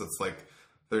for us that's like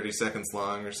 30 seconds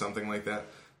long or something like that,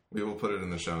 we will put it in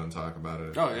the show and talk about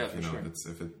it. Oh, yeah, for sure.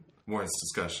 If it warrants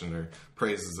discussion or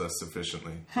praises us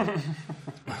sufficiently.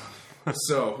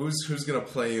 So, who's going to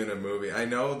play you in a movie? I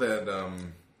know that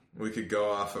we could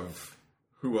go off of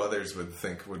who others would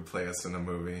think would play us in a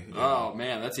movie. Oh,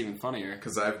 man, that's even funnier.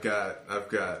 Because I've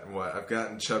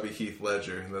gotten chubby Heath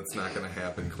Ledger. That's not going to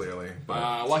happen, clearly.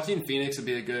 But Joaquin Phoenix would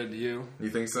be a good you. You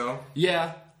think so?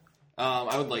 Yeah.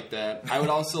 I would like that. I would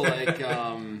also like...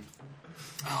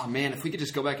 oh man, if we could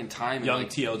just go back in time and Young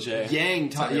TLJ.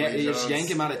 Just yank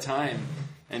him out of time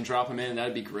and drop him in,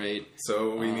 that'd be great.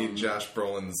 So we need Josh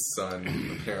Brolin's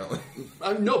son, apparently.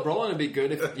 No, Brolin would be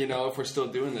good if we're still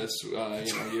doing this.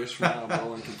 Years from now,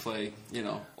 Brolin could play.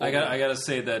 I gotta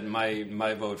say that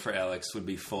my vote for Alex would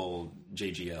be full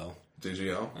JGL.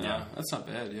 JGL? Yeah, that's not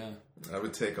bad. Yeah, I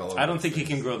would take all of I don't think he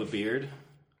can grow the beard.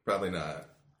 Probably not.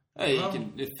 Hey, you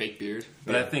can fake beard.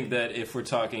 But I think that if we're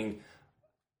talking,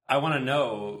 I want to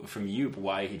know from you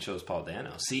why he chose Paul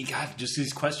Dano. See, God, just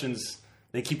these questions,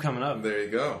 they keep coming up. There you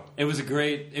go. It was a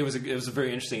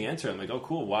very interesting answer. I'm like, oh,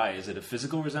 cool. Why? Is it a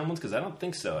physical resemblance? Because I don't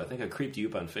think so. I think I creeped you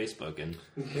up on Facebook, and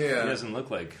he doesn't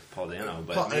look like Paul Dano.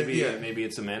 But maybe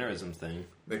it's a mannerism thing.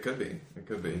 It could be.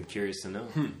 I'm curious to know.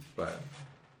 But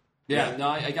yeah, no,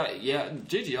 I got it. Yeah,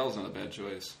 JGL is not a bad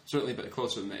choice. Certainly, but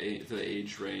closer than to the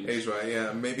age range. Age right?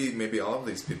 Yeah, maybe all of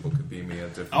these people could be me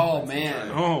at different. Oh man!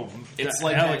 Oh, it's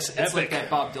like Alex, it's like that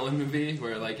Bob Dylan movie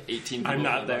where like 18 people. I'm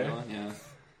not there. Yeah.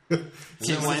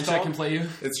 Kate Blanchett can play you.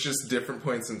 It's just different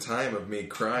points in time of me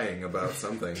crying about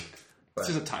something. It's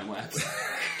just a time lapse.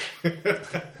 I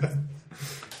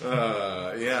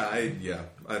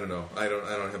don't know. I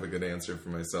don't have a good answer for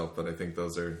myself, but I think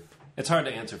those are. It's hard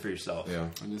to answer for yourself. Yeah,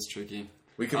 it is tricky.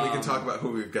 We can talk about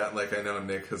who we've got. Like I know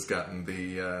Nick has gotten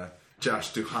the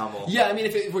Josh Duhamel. Yeah, I mean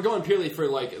if we're going purely for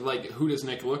like who does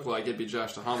Nick look like, it'd be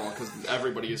Josh Duhamel because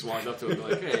everybody is walked up to him and be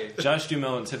like, hey, Josh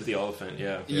Duhamel and Tip the Elephant.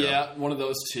 Yeah, one of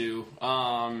those two.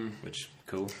 Which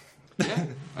cool. Yeah,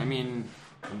 I mean,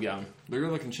 I'm young. They're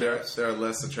good looking chaps. There are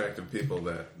less attractive people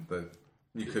that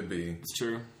you could be. It's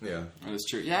true. Yeah, that is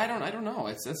true. Yeah, I don't know.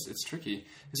 It's tricky.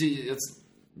 See,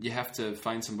 you have to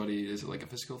find somebody. Is it like a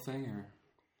physical thing or?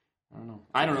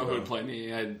 I don't know who would play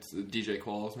me. I'd DJ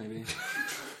Qualls maybe.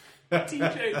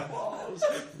 DJ Qualls.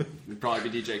 It'd probably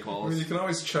be DJ Qualls. I mean, you can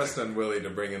always trust on Willie to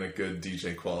bring in a good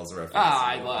DJ Qualls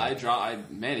reference.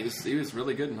 Man, he was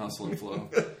really good in Hustle and Flow.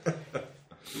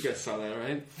 You guys saw that,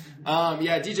 right?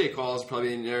 DJ Qualls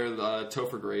probably in there.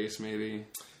 Topher Grace maybe.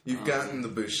 You've gotten the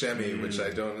Buscemi, which I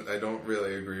don't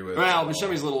really agree with. Well,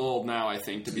 Buscemi's a little old now, I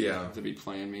think, to be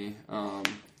playing me.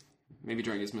 maybe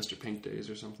during his Mr. Pink days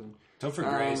or something. Topher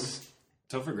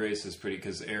Grace is pretty,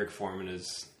 because Eric Foreman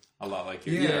is a lot like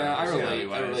you. Yeah, I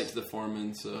relate to the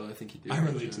Foreman, so I think he'd do. I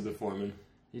relate to the Foreman.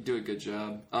 He'd do a good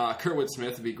job. Kurtwood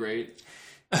Smith would be great.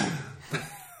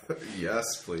 Yes,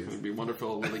 please. It would be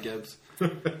wonderful, Willie Gibbs.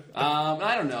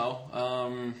 I don't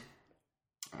know.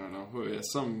 Who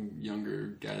is some younger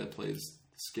guy that plays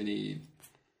skinny,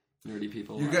 nerdy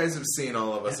people? You guys have seen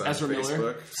all of us on Ezra Facebook,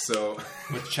 Miller? so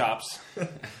With chops.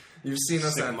 you've seen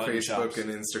us Sick on mutton Facebook chops. and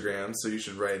Instagram, so you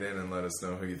should write in and let us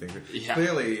know who you think. Yeah.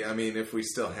 Clearly, I mean, if we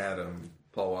still had him,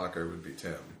 Paul Walker would be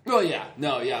Tim. Well, yeah.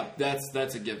 No, yeah.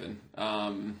 That's a given.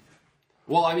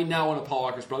 Well, I mean, now one of Paul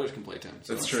Walker's brothers can play Tim.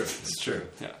 So. That's true. It's true.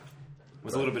 Yeah.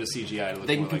 With a little bit of CGI to look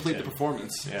They can more complete like the Tim.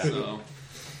 performance. Yeah. So.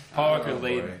 Paul Walker Oh,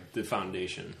 laid boy. the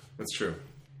foundation. That's true.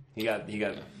 He got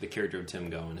the character of Tim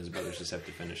going. His brothers just have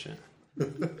to finish it.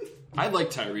 I'd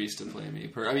like Tyrese to play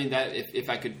me. I mean, that if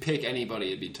I could pick anybody,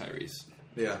 it'd be Tyrese.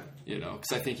 Yeah. You know,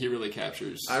 because I think he really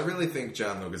captures. I really think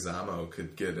John Leguizamo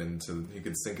could get into. He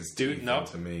could sink his teeth Dude, no,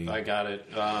 into me. I got it.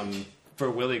 For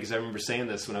Willie, because I remember saying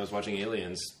this when I was watching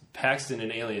Aliens. Paxton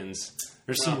and Aliens.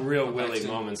 There's some real Bill Willie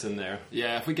Paxton. moments in there.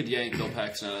 Yeah, if we could yank Bill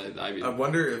Paxton, I'd be. I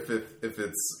wonder if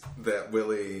it's that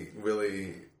Willie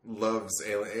loves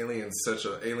Aliens.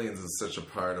 Aliens is such a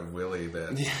part of Willie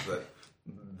that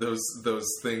those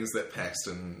things that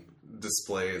Paxton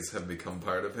displays have become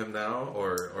part of him now.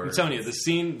 Or I'm telling you, the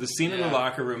scene in the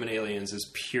locker room in Aliens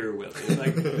is pure Willie.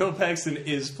 Like Bill Paxton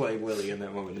is playing Willie in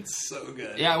that moment. It's so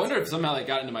good. Yeah, I wonder if somehow that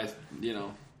got into my,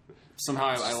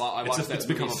 somehow I watched that it's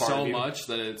become movie a part so of you. much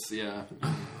that it's,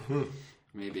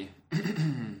 maybe.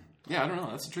 Yeah, I don't know.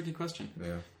 That's a tricky question.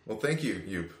 Yeah. Well, thank you,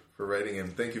 Yoop, for writing in.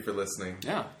 Thank you for listening.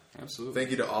 Yeah, absolutely.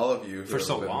 Thank you to all of you who For have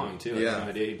so been- long, too. I Yeah. had no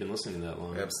idea you'd been listening that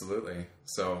long. Absolutely.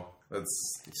 So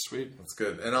that's Sweet.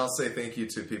 good. And I'll say thank you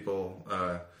to people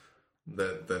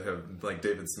that have, like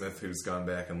David Smith, who's gone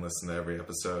back and listened to every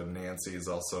episode. Nancy's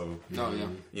also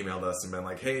emailed us and been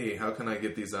like, "Hey, how can I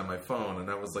get these on my phone?" And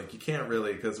I was like, "You can't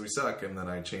really because we suck." And then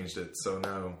I changed it, so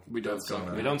now We don't that's suck. going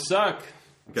on. We don't suck.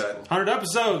 Got 100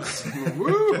 episodes.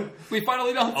 Woo! We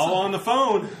finally don't. All on the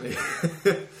phone.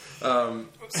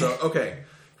 So okay,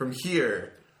 from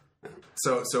here.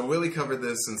 So Willie covered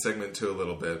this in segment 2 a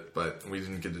little bit, but we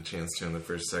didn't get a chance to in the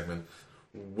first segment.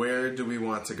 Where do we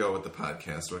want to go with the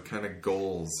podcast? What kind of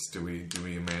goals do we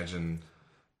imagine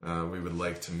we would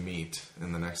like to meet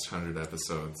in the next 100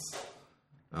 episodes?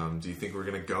 Do you think we're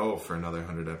going to go for another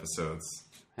 100 episodes?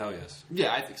 Hell yes.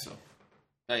 Yeah, I think so.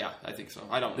 Yeah, I think so.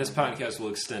 I don't. This podcast will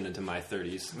extend into my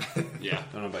 30s. Yeah,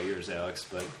 Don't know about yours, Alex,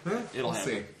 but it'll We'll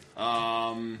happen.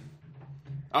 see.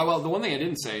 Well, the one thing I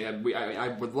didn't say, I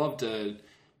would love to.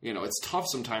 It's tough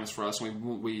sometimes for us. We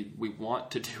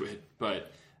want to do it,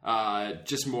 but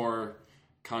just more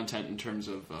content in terms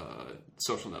of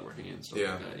social networking and stuff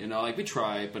like that. We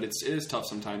try, but it is tough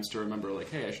sometimes to remember. Like,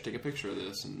 hey, I should take a picture of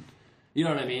this, and you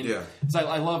know what I mean? Yeah. So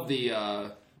I love the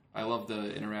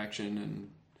interaction and.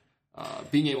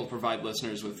 Being able to provide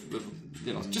listeners with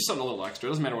just something a little extra.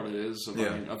 It doesn't matter what it is,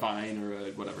 a vine or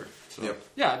a whatever. So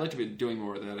yeah, I'd like to be doing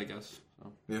more of that, I guess.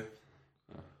 So. Yeah.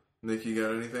 Nick, you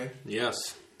got anything?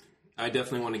 yes. I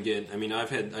definitely want to get... I mean, I've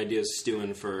had ideas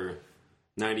stewing for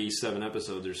 97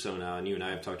 episodes or so now, and you and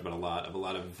I have talked about a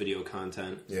lot of video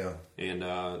content. Yeah. And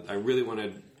I really want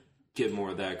to get more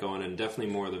of that going, and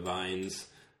definitely more of the vines.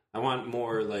 I want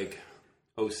more, like...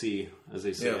 OC, as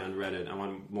they say on Reddit. I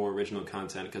want more original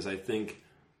content because I think,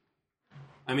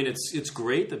 I mean, it's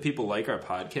great that people like our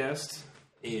podcast,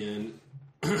 and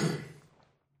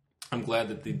I'm glad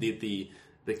that the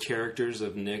characters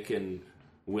of Nick and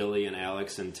Willie and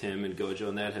Alex and Tim and Gojo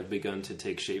and that have begun to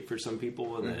take shape for some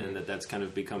people, and that's kind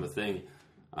of become a thing.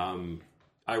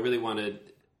 I really want to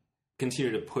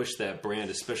continue to push that brand,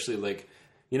 especially like,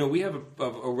 we have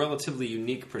a relatively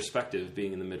unique perspective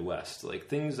being in the Midwest. Like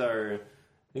things are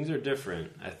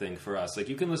different, I think, for us. Like,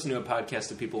 you can listen to a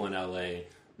podcast of people in LA, and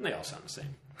they all sound the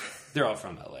same. They're all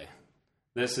from LA.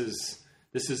 This is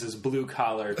as blue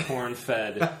collar, corn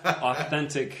fed,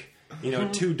 authentic,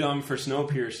 too dumb for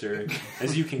Snowpiercer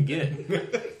as you can get.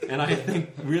 And I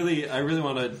think I really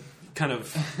want to kind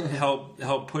of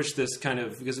help push this kind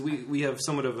of, because we have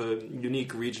somewhat of a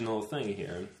unique regional thing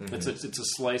here. It's a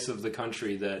slice of the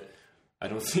country that I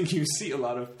don't think you see a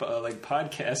lot of like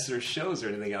podcasts or shows or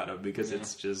anything out of, because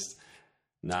it's just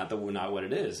not what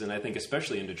it is. And I think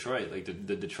especially in Detroit, like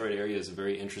the Detroit area is a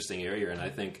very interesting area, and I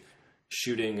think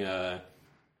shooting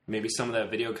maybe some of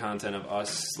that video content of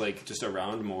us like just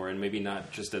around more, and maybe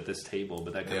not just at this table,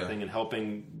 but that kind of thing, and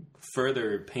helping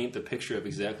further paint the picture of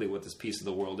exactly what this piece of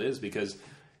the world is, because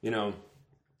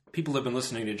people have been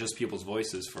listening to just people's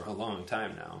voices for a long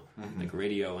time now. Like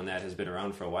radio and that has been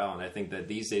around for a while, and I think that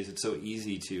these days it's so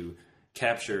easy to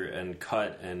capture and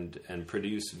cut and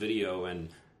produce video and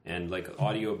like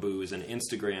audio boos and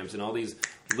Instagrams and all these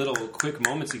little quick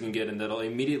moments you can get, and that'll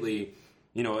immediately,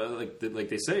 you know, like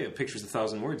they say, a picture's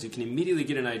 1,000 words. You can immediately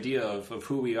get an idea of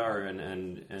who we are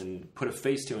and put a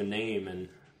face to a name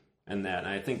and that. And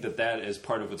I think that is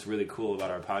part of what's really cool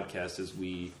about our podcast is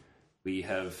we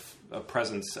have a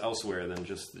presence elsewhere than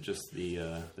just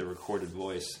the recorded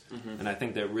voice. And I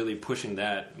think that really pushing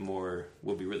that more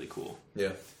will be really cool.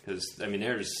 Yeah. Because, I mean,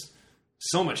 there's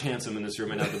so much handsome in this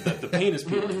room right now that the paint is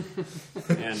peeling.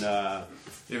 And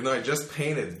even though I just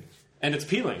painted. And it's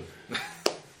peeling.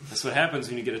 That's what happens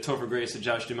when you get a Topher Grace, a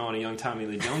Josh Duhamel, and a young Tommy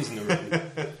Lee Jones in the room.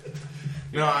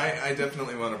 No, I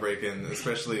definitely want to break in,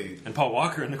 especially... And Paul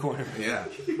Walker in the corner. Yeah.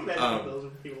 Can you imagine those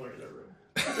if people are in their room?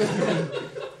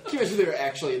 Can you imagine they're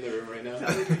actually in the room right now?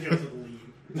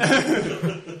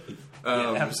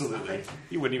 Yeah, absolutely.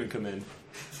 He wouldn't even come in.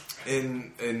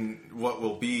 In what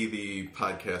will be the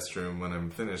podcast room when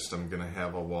I'm finished, I'm going to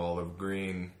have a wall of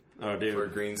green for a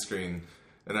green screen.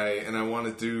 And I want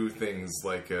to do things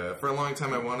like, for a long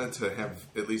time I wanted to have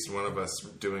at least one of us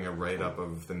doing a write-up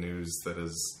of the news that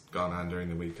has gone on during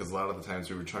the week, because a lot of the times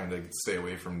we were trying to stay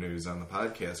away from news on the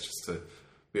podcast just to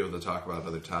be able to talk about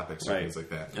other topics or things like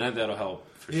that. And that'll help,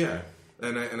 for yeah. sure.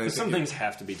 And I think some things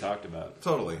have to be talked about.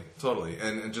 Totally.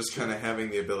 And just kind of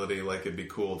having the ability, like, it'd be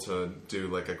cool to do,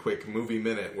 like, a quick movie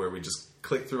minute where we just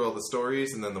click through all the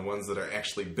stories, and then the ones that are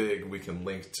actually big, we can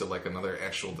link to, like, another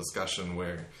actual discussion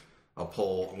where I'll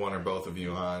pull one or both of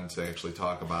you on to actually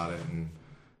talk about it and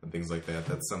things like that.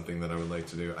 That's something that I would like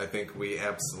to do. I think we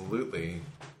absolutely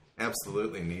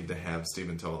need to have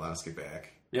Stephen Tobolowsky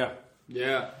back. Yeah.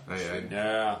 Yeah.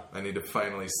 I need to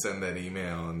finally send that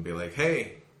email and be like,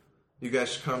 hey, you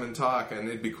guys should come and talk, and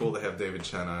it'd be cool to have David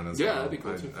Chen on as well. Yeah, that'd be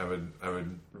cool too. I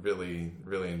would really,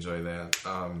 really enjoy that.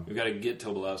 We've got to get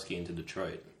Tobolowsky into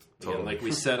Detroit. Totally. Again, like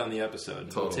we said on the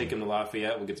episode. Totally. We'll take him to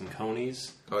Lafayette, we'll get some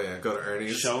Conies. Oh yeah, go to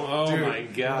Ernie's. Dude, my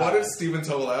God. What if Stephen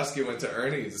Tobolowsky went to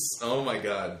Ernie's? Oh my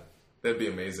God. That'd be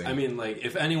amazing. I mean, like,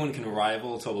 if anyone can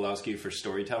rival Tobolowsky for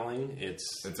storytelling,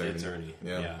 it's Ernie.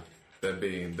 Yeah. That'd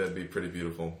be pretty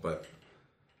beautiful. But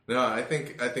no, I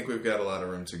think we've got a lot of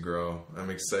room to grow. I'm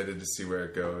excited to see where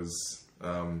it goes.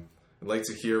 I'd like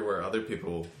to hear where other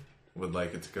people would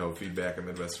like it to go. Feedback at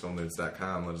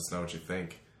MidwestFilmNerds.com. Let us know what you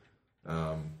think.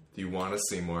 Do you want to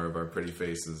see more of our pretty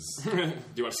faces? Do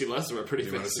you want to see less of our pretty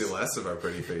faces? Do you want to see less of our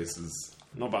pretty faces?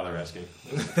 No bother asking.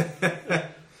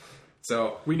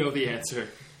 So we know the answer.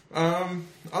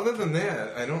 Other than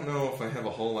that, I don't know if I have a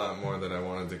whole lot more that I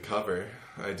wanted to cover.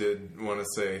 I did want to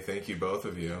say thank you, both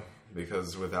of you,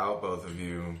 because without both of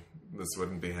you, this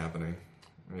wouldn't be happening.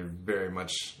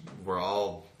 We're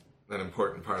all an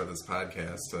important part of this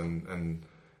podcast, and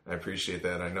I appreciate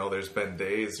that. I know there's been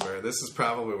days where this is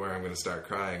probably where I'm going to start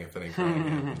crying if any crying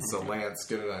happens. So Lance,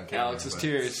 get it on camera. Alex's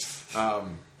tears.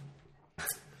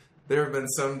 There have been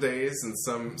some days and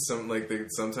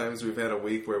sometimes we've had a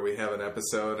week where we have an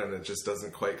episode and it just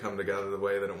doesn't quite come together the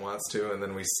way that it wants to, and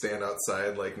then we stand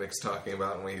outside like Nick's talking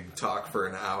about and we talk for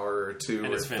an hour or two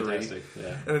and or it's three. Fantastic.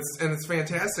 Yeah. And it's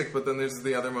fantastic, but then there's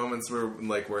the other moments where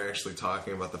like we're actually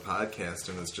talking about the podcast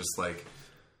and it's just like,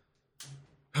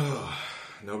 oh,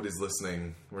 nobody's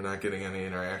listening. We're not getting any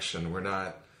interaction. We're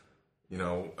not,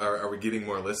 are we getting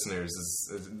more listeners?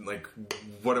 Is like,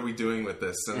 what are we doing with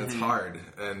this? And it's hard.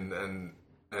 And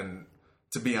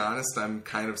to be honest, I'm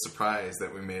kind of surprised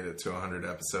that we made it to 100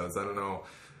 episodes. I don't know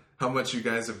how much you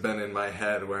guys have been in my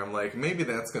head where I'm like, maybe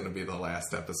that's going to be the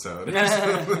last episode. Or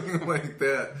something like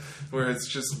that. Where it's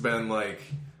just been like,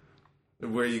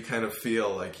 where you kind of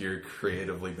feel like you're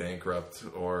creatively bankrupt,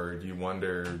 or you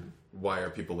wonder, why are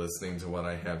people listening to what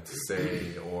I have to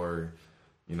say? Or,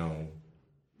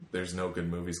 there's no good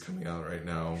movies coming out right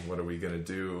now. What are we going to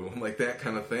do? Like that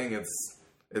kind of thing.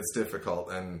 It's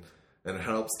difficult, and it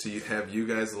helps to have you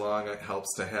guys along. It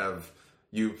helps to have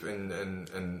you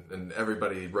and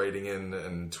everybody writing in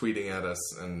and tweeting at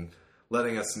us and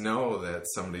letting us know that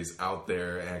somebody's out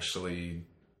there actually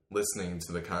listening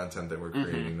to the content that we're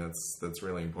creating. That's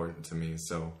really important to me.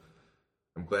 So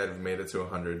I'm glad we've made it to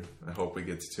 100. I hope we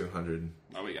get to 200.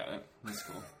 Oh, we got it. That's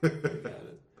cool. We got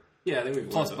it. Yeah, I think we've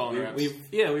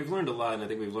learned a lot, and I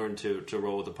think we've learned to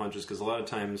roll with the punches, because a lot of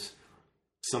times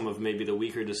some of maybe the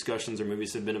weaker discussions or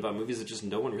movies have been about movies that just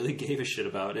no one really gave a shit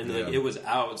about, and like, it was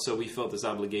out, so we felt this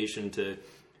obligation to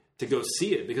go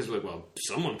see it, because we're like, well,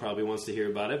 someone probably wants to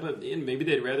hear about it, but maybe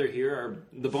they'd rather hear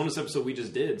the bonus episode we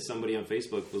just did. Somebody on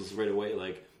Facebook was right away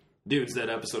like, dudes, that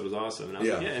episode was awesome. And I was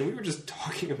Yeah. like, yeah, and we were just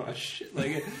talking about shit.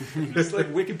 Like, just like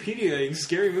Wikipedia,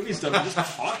 scary movie stuff, and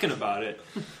just talking about it.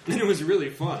 And it was really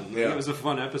fun. Like, Yeah. it was a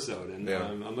fun episode. And Yeah.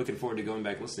 I'm looking forward to going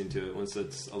back and listening to it once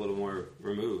it's a little more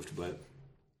removed. But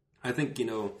I think,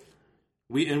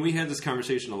 we had this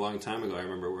conversation a long time ago, I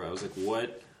remember, where I was like,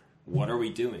 what are we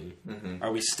doing? Mm-hmm.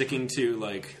 Are we sticking to,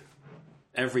 like,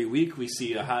 every week we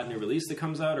see a hot new release that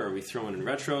comes out, or are we throwing in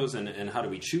retros, and how do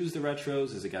we choose the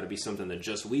retros? Is it got to be something that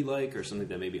just we like, or something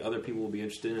that maybe other people will be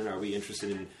interested in? Are we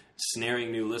interested in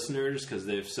snaring new listeners? Because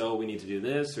if so, we need to do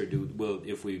this, or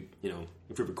if we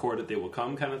record it, they will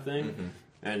come, kind of thing. Mm-hmm.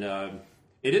 And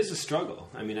it is a struggle.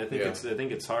 I mean, I think Yeah.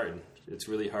 it's hard. It's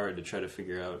really hard to try to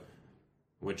figure out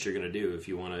what you're going to do if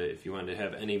you want to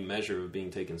have any measure of being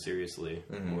taken seriously,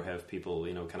 or have people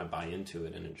kind of buy into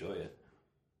it and enjoy it.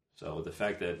 So the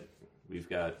fact that we've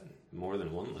got more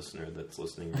than one listener that's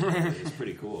listening right now is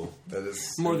pretty cool. That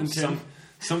is More than Tim.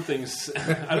 Some things,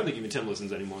 I don't think even Tim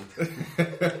listens anymore.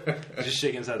 Just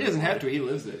shaking his head. He doesn't have to. He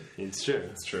lives it. It's true.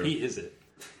 It's true. He is it.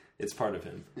 It's part of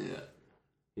him. Yeah.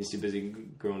 He's too busy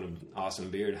growing an awesome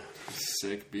beard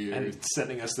Sick beard. and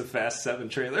sending us the Fast 7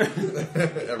 trailer.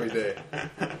 every day.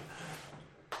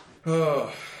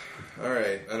 Oh, all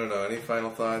right. I don't know. Any final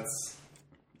thoughts?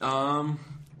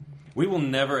 We will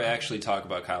never actually talk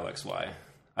about Kyle XY.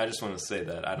 I just want to say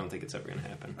that. I don't think it's ever going to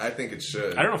happen. I think it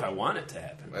should. I don't know if I want it to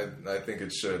happen. I think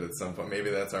it should at some point. Maybe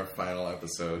that's our final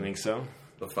episode. I think so.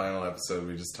 The final episode,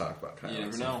 we just talk about Kyle. You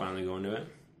never XY. know. Finally going to it.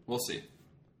 We'll see.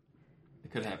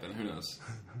 It could happen. Who knows?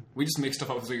 We just make stuff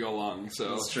up as we go along.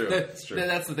 So It's true.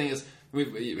 That's the thing is, we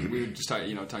were just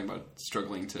talking about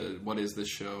struggling to what is this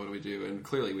show? What do we do? And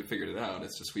clearly we figured it out.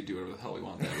 It's just we do whatever the hell we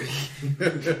want that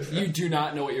week. You do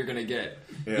not know what you're going to get.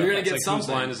 Yeah. You're going to It's get like, something.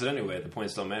 whose line is it anyway? The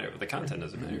points don't matter, but the content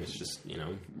doesn't matter. It's just, You're how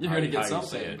going to you get say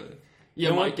something. it. But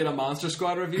you might get a Monster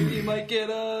Squad review. You might get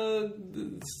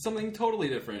something totally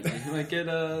different. You might get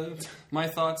my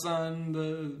thoughts on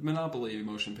the Monopoly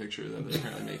motion picture that they're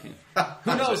currently making.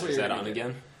 Who knows what Is you're that gonna on get.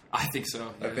 again? I think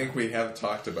so. I think we have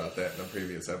talked about that in a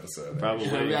previous episode. Probably.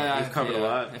 Yeah, We've covered a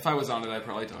lot. If I was on it, I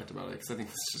probably talked about it because I think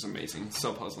this is just amazing. It's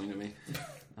so puzzling to me.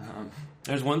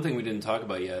 There's one thing we didn't talk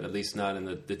about yet, at least not in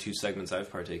the two segments I've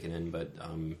partaken in, but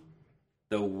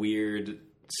the weird,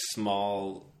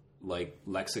 small, like,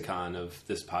 lexicon of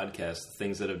this podcast,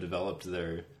 things that have developed that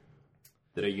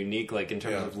are unique, like in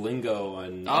terms Yeah. of lingo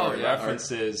and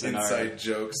references and Inside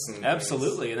jokes. And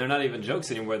absolutely, and they're not even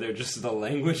jokes anymore. They're just the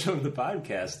language of the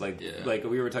podcast. Like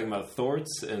we were talking about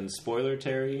Thorts and Spoiler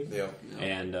Terry, Things. Yeah.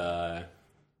 and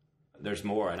there's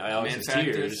more. And Alex's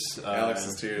Manfactus. Tears,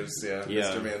 Alex's Tears, yeah. yeah.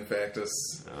 Mr. Manfactus.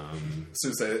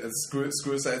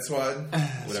 Suicide Squad.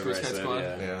 whatever I Suicide said. Squad.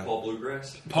 Yeah. Yeah. Paul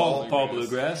Bluegrass. Paul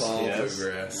Bluegrass. Paul yes.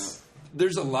 Bluegrass.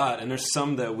 There's a lot, and there's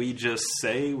some that we just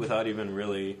say without even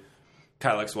really.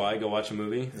 Kyle XY, go watch a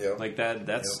movie. Yep. Like that.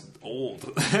 That's old.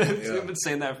 Yeah. We've been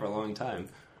saying that for a long time,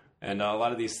 and a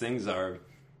lot of these things are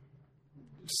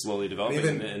slowly developing,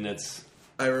 Even- and it's.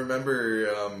 I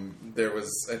remember there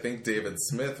was, I think David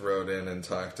Smith wrote in and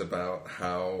talked about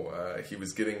how he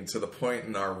was getting to the point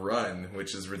in our run,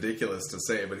 which is ridiculous to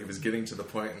say, but he was getting to the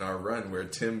point in our run where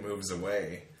Tim moves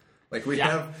away. Like we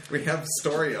have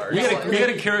story arcs. We had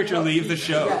a character leave the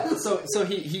show. Yeah, so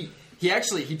he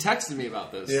actually texted me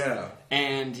about this. Yeah.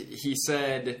 And he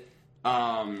said,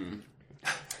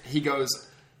 he goes,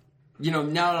 now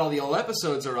that all the old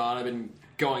episodes are on, I've been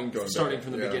starting back,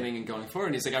 from the yeah. beginning and going forward.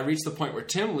 And he's like, I reached the point where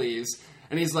Tim leaves.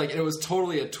 And he's like, it was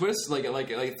totally a twist, like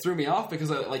it threw me off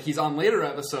because he's on later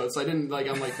episodes. So I didn't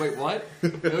I'm like, wait, what?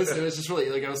 It was just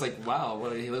really I was like, wow,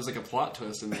 there's like a plot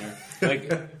twist in there.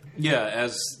 Like, yeah,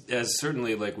 as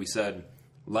certainly, like we said,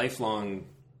 lifelong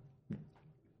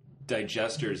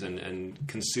digesters and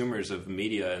consumers of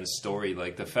media and story.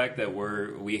 Like the fact that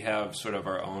we have sort of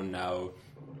our own now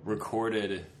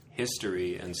recorded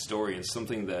history and story, and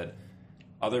something that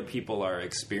other people are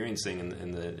experiencing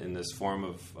in this form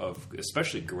of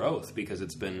especially growth, because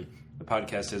the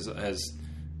podcast has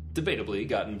debatably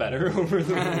gotten better over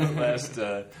the last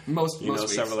most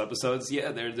weeks. several episodes.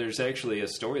 Yeah, there's actually a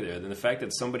story there. And the fact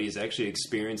that somebody is actually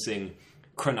experiencing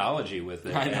chronology with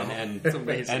it, I know. It's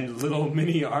amazing. and little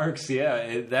mini arcs.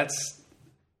 Yeah,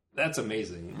 that's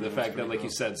amazing. The fact that, like you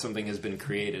said, something has been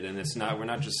created, and we're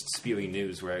not just spewing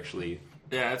news. We're actually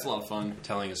Yeah, it's a lot of fun.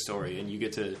 telling a story, and you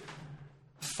get to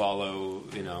follow,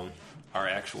 our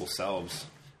actual selves.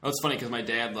 Oh, it's funny because my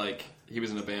dad, he was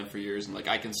in a band for years, and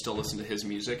I can still listen to his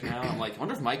music now. I'm like, I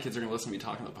wonder if my kids are going to listen to me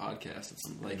talking on the podcast. It's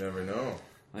You never know.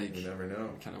 Like, You never know.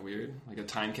 kind of weird. Like a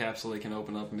time capsule they can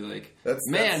open up and be like,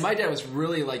 That's- my dad was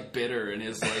really like bitter in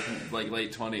his like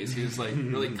late 20s. He was like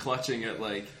really clutching at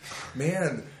like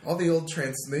Man, all the old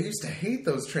they used to hate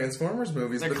those Transformers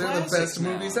movies, They're but they're the classics best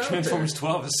now. movies out Transformers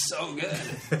 12 is so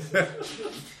good. there.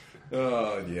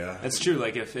 Oh yeah, That's true.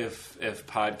 Like if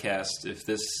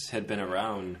this had been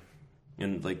around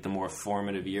in like the more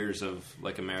formative years of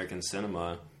like American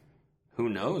cinema, who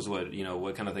knows what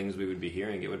kind of things we would be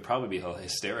hearing. It would probably be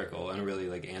hysterical and really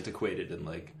like antiquated and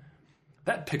like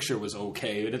that picture was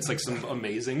okay, but it's like some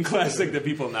amazing classic that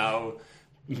people now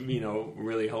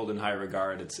really hold in high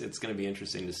regard. It's going to be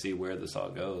interesting to see where this all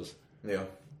goes. yeah.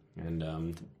 And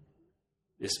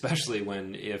especially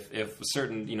when if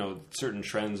certain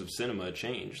trends of cinema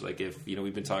change, like if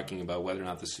we've been talking about whether or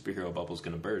not the superhero bubble is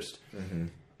going to burst. Mm-hmm.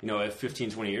 If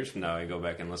 15, 20 years from now I go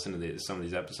back and listen to some of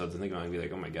these episodes and think about it and be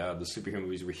like, oh my god, the superhero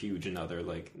movies were huge and now they're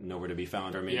like nowhere to be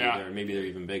found, or maybe they're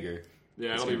even bigger.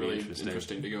 Yeah, It's it'll be gonna be really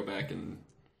interesting to go back and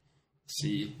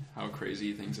see how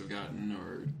crazy things have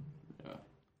gotten.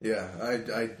 Yeah,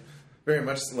 I very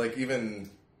much like,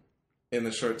 even in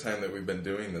the short time that we've been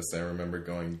doing this, I remember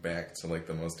going back to like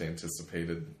the most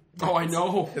anticipated. Oh, I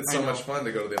know. It's so much fun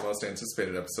to go to the most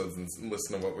anticipated episodes and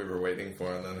listen to what we were waiting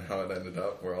for, and then how it ended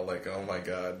up. We're all like, "Oh my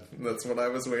god, that's what I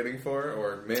was waiting for,"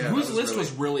 or "Man, whose list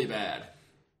was really bad."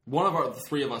 One of the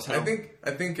three of us had.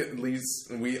 I think at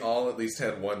least we all at least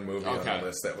had one movie on the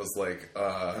list that was like.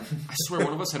 I swear,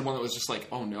 one of us had one that was just like,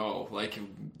 "Oh no!" Like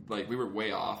we were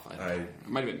way off. It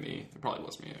might have been me. It probably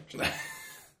was me actually.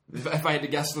 If I had to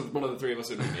guess, one of the three of us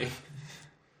would be me.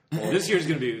 This year's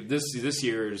going to be this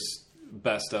year's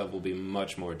best of will be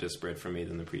much more disparate for me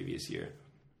than the previous year.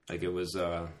 Like it was,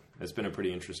 it's been a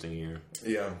pretty interesting year.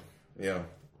 Yeah,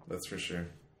 that's for sure.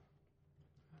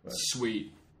 But.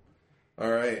 Sweet.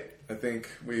 All right, I think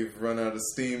we've run out of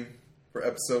steam for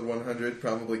episode 100.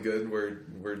 Probably good.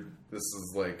 This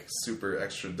is like super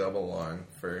extra double long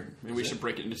for. Maybe we should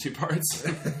break it into two parts.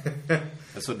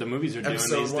 That's what the movies are doing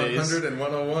episode these 100 days. and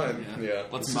 101. Yeah.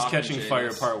 Let's This is Catching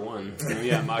Fire Part 1.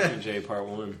 Yeah, Mockingjay Part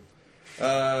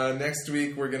 1. Next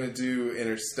week we're gonna do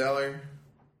Interstellar.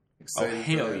 Excited Oh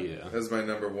hell for that. yeah! That's my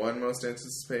number 1 most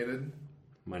anticipated.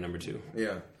 My number 2.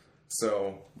 Yeah,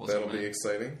 so that'll be mine.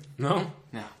 exciting. No,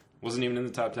 No, wasn't even in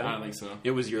the top 10. I don't think so.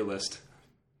 It was your list.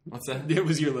 What's that? It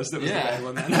was your list that was the bad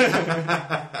one. Then.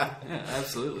 Yeah,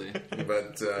 absolutely.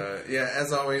 But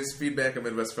as always, feedback at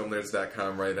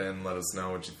MidwestFilmNerds.com. Write in, let us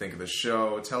know what you think of the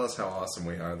show. Tell us how awesome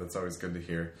we are. That's always good to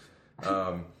hear.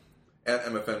 At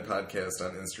MFN Podcast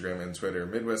on Instagram and Twitter.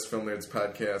 Midwest Film Nerds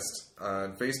Podcast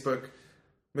on Facebook.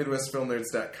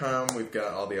 MidwestFilmNerds.com. We've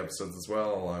got all the episodes as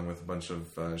well, along with a bunch of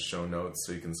show notes,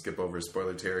 so you can skip over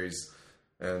spoiler terries.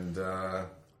 And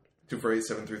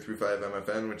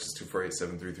 248-7335-MFN, which is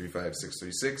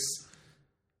 248-7335-636.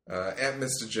 At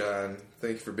Mr. John,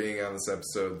 thank you for being on this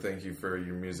episode. Thank you for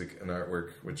your music and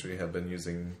artwork, which we have been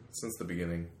using since the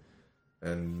beginning.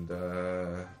 And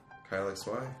Kyle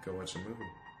XY, go watch a movie.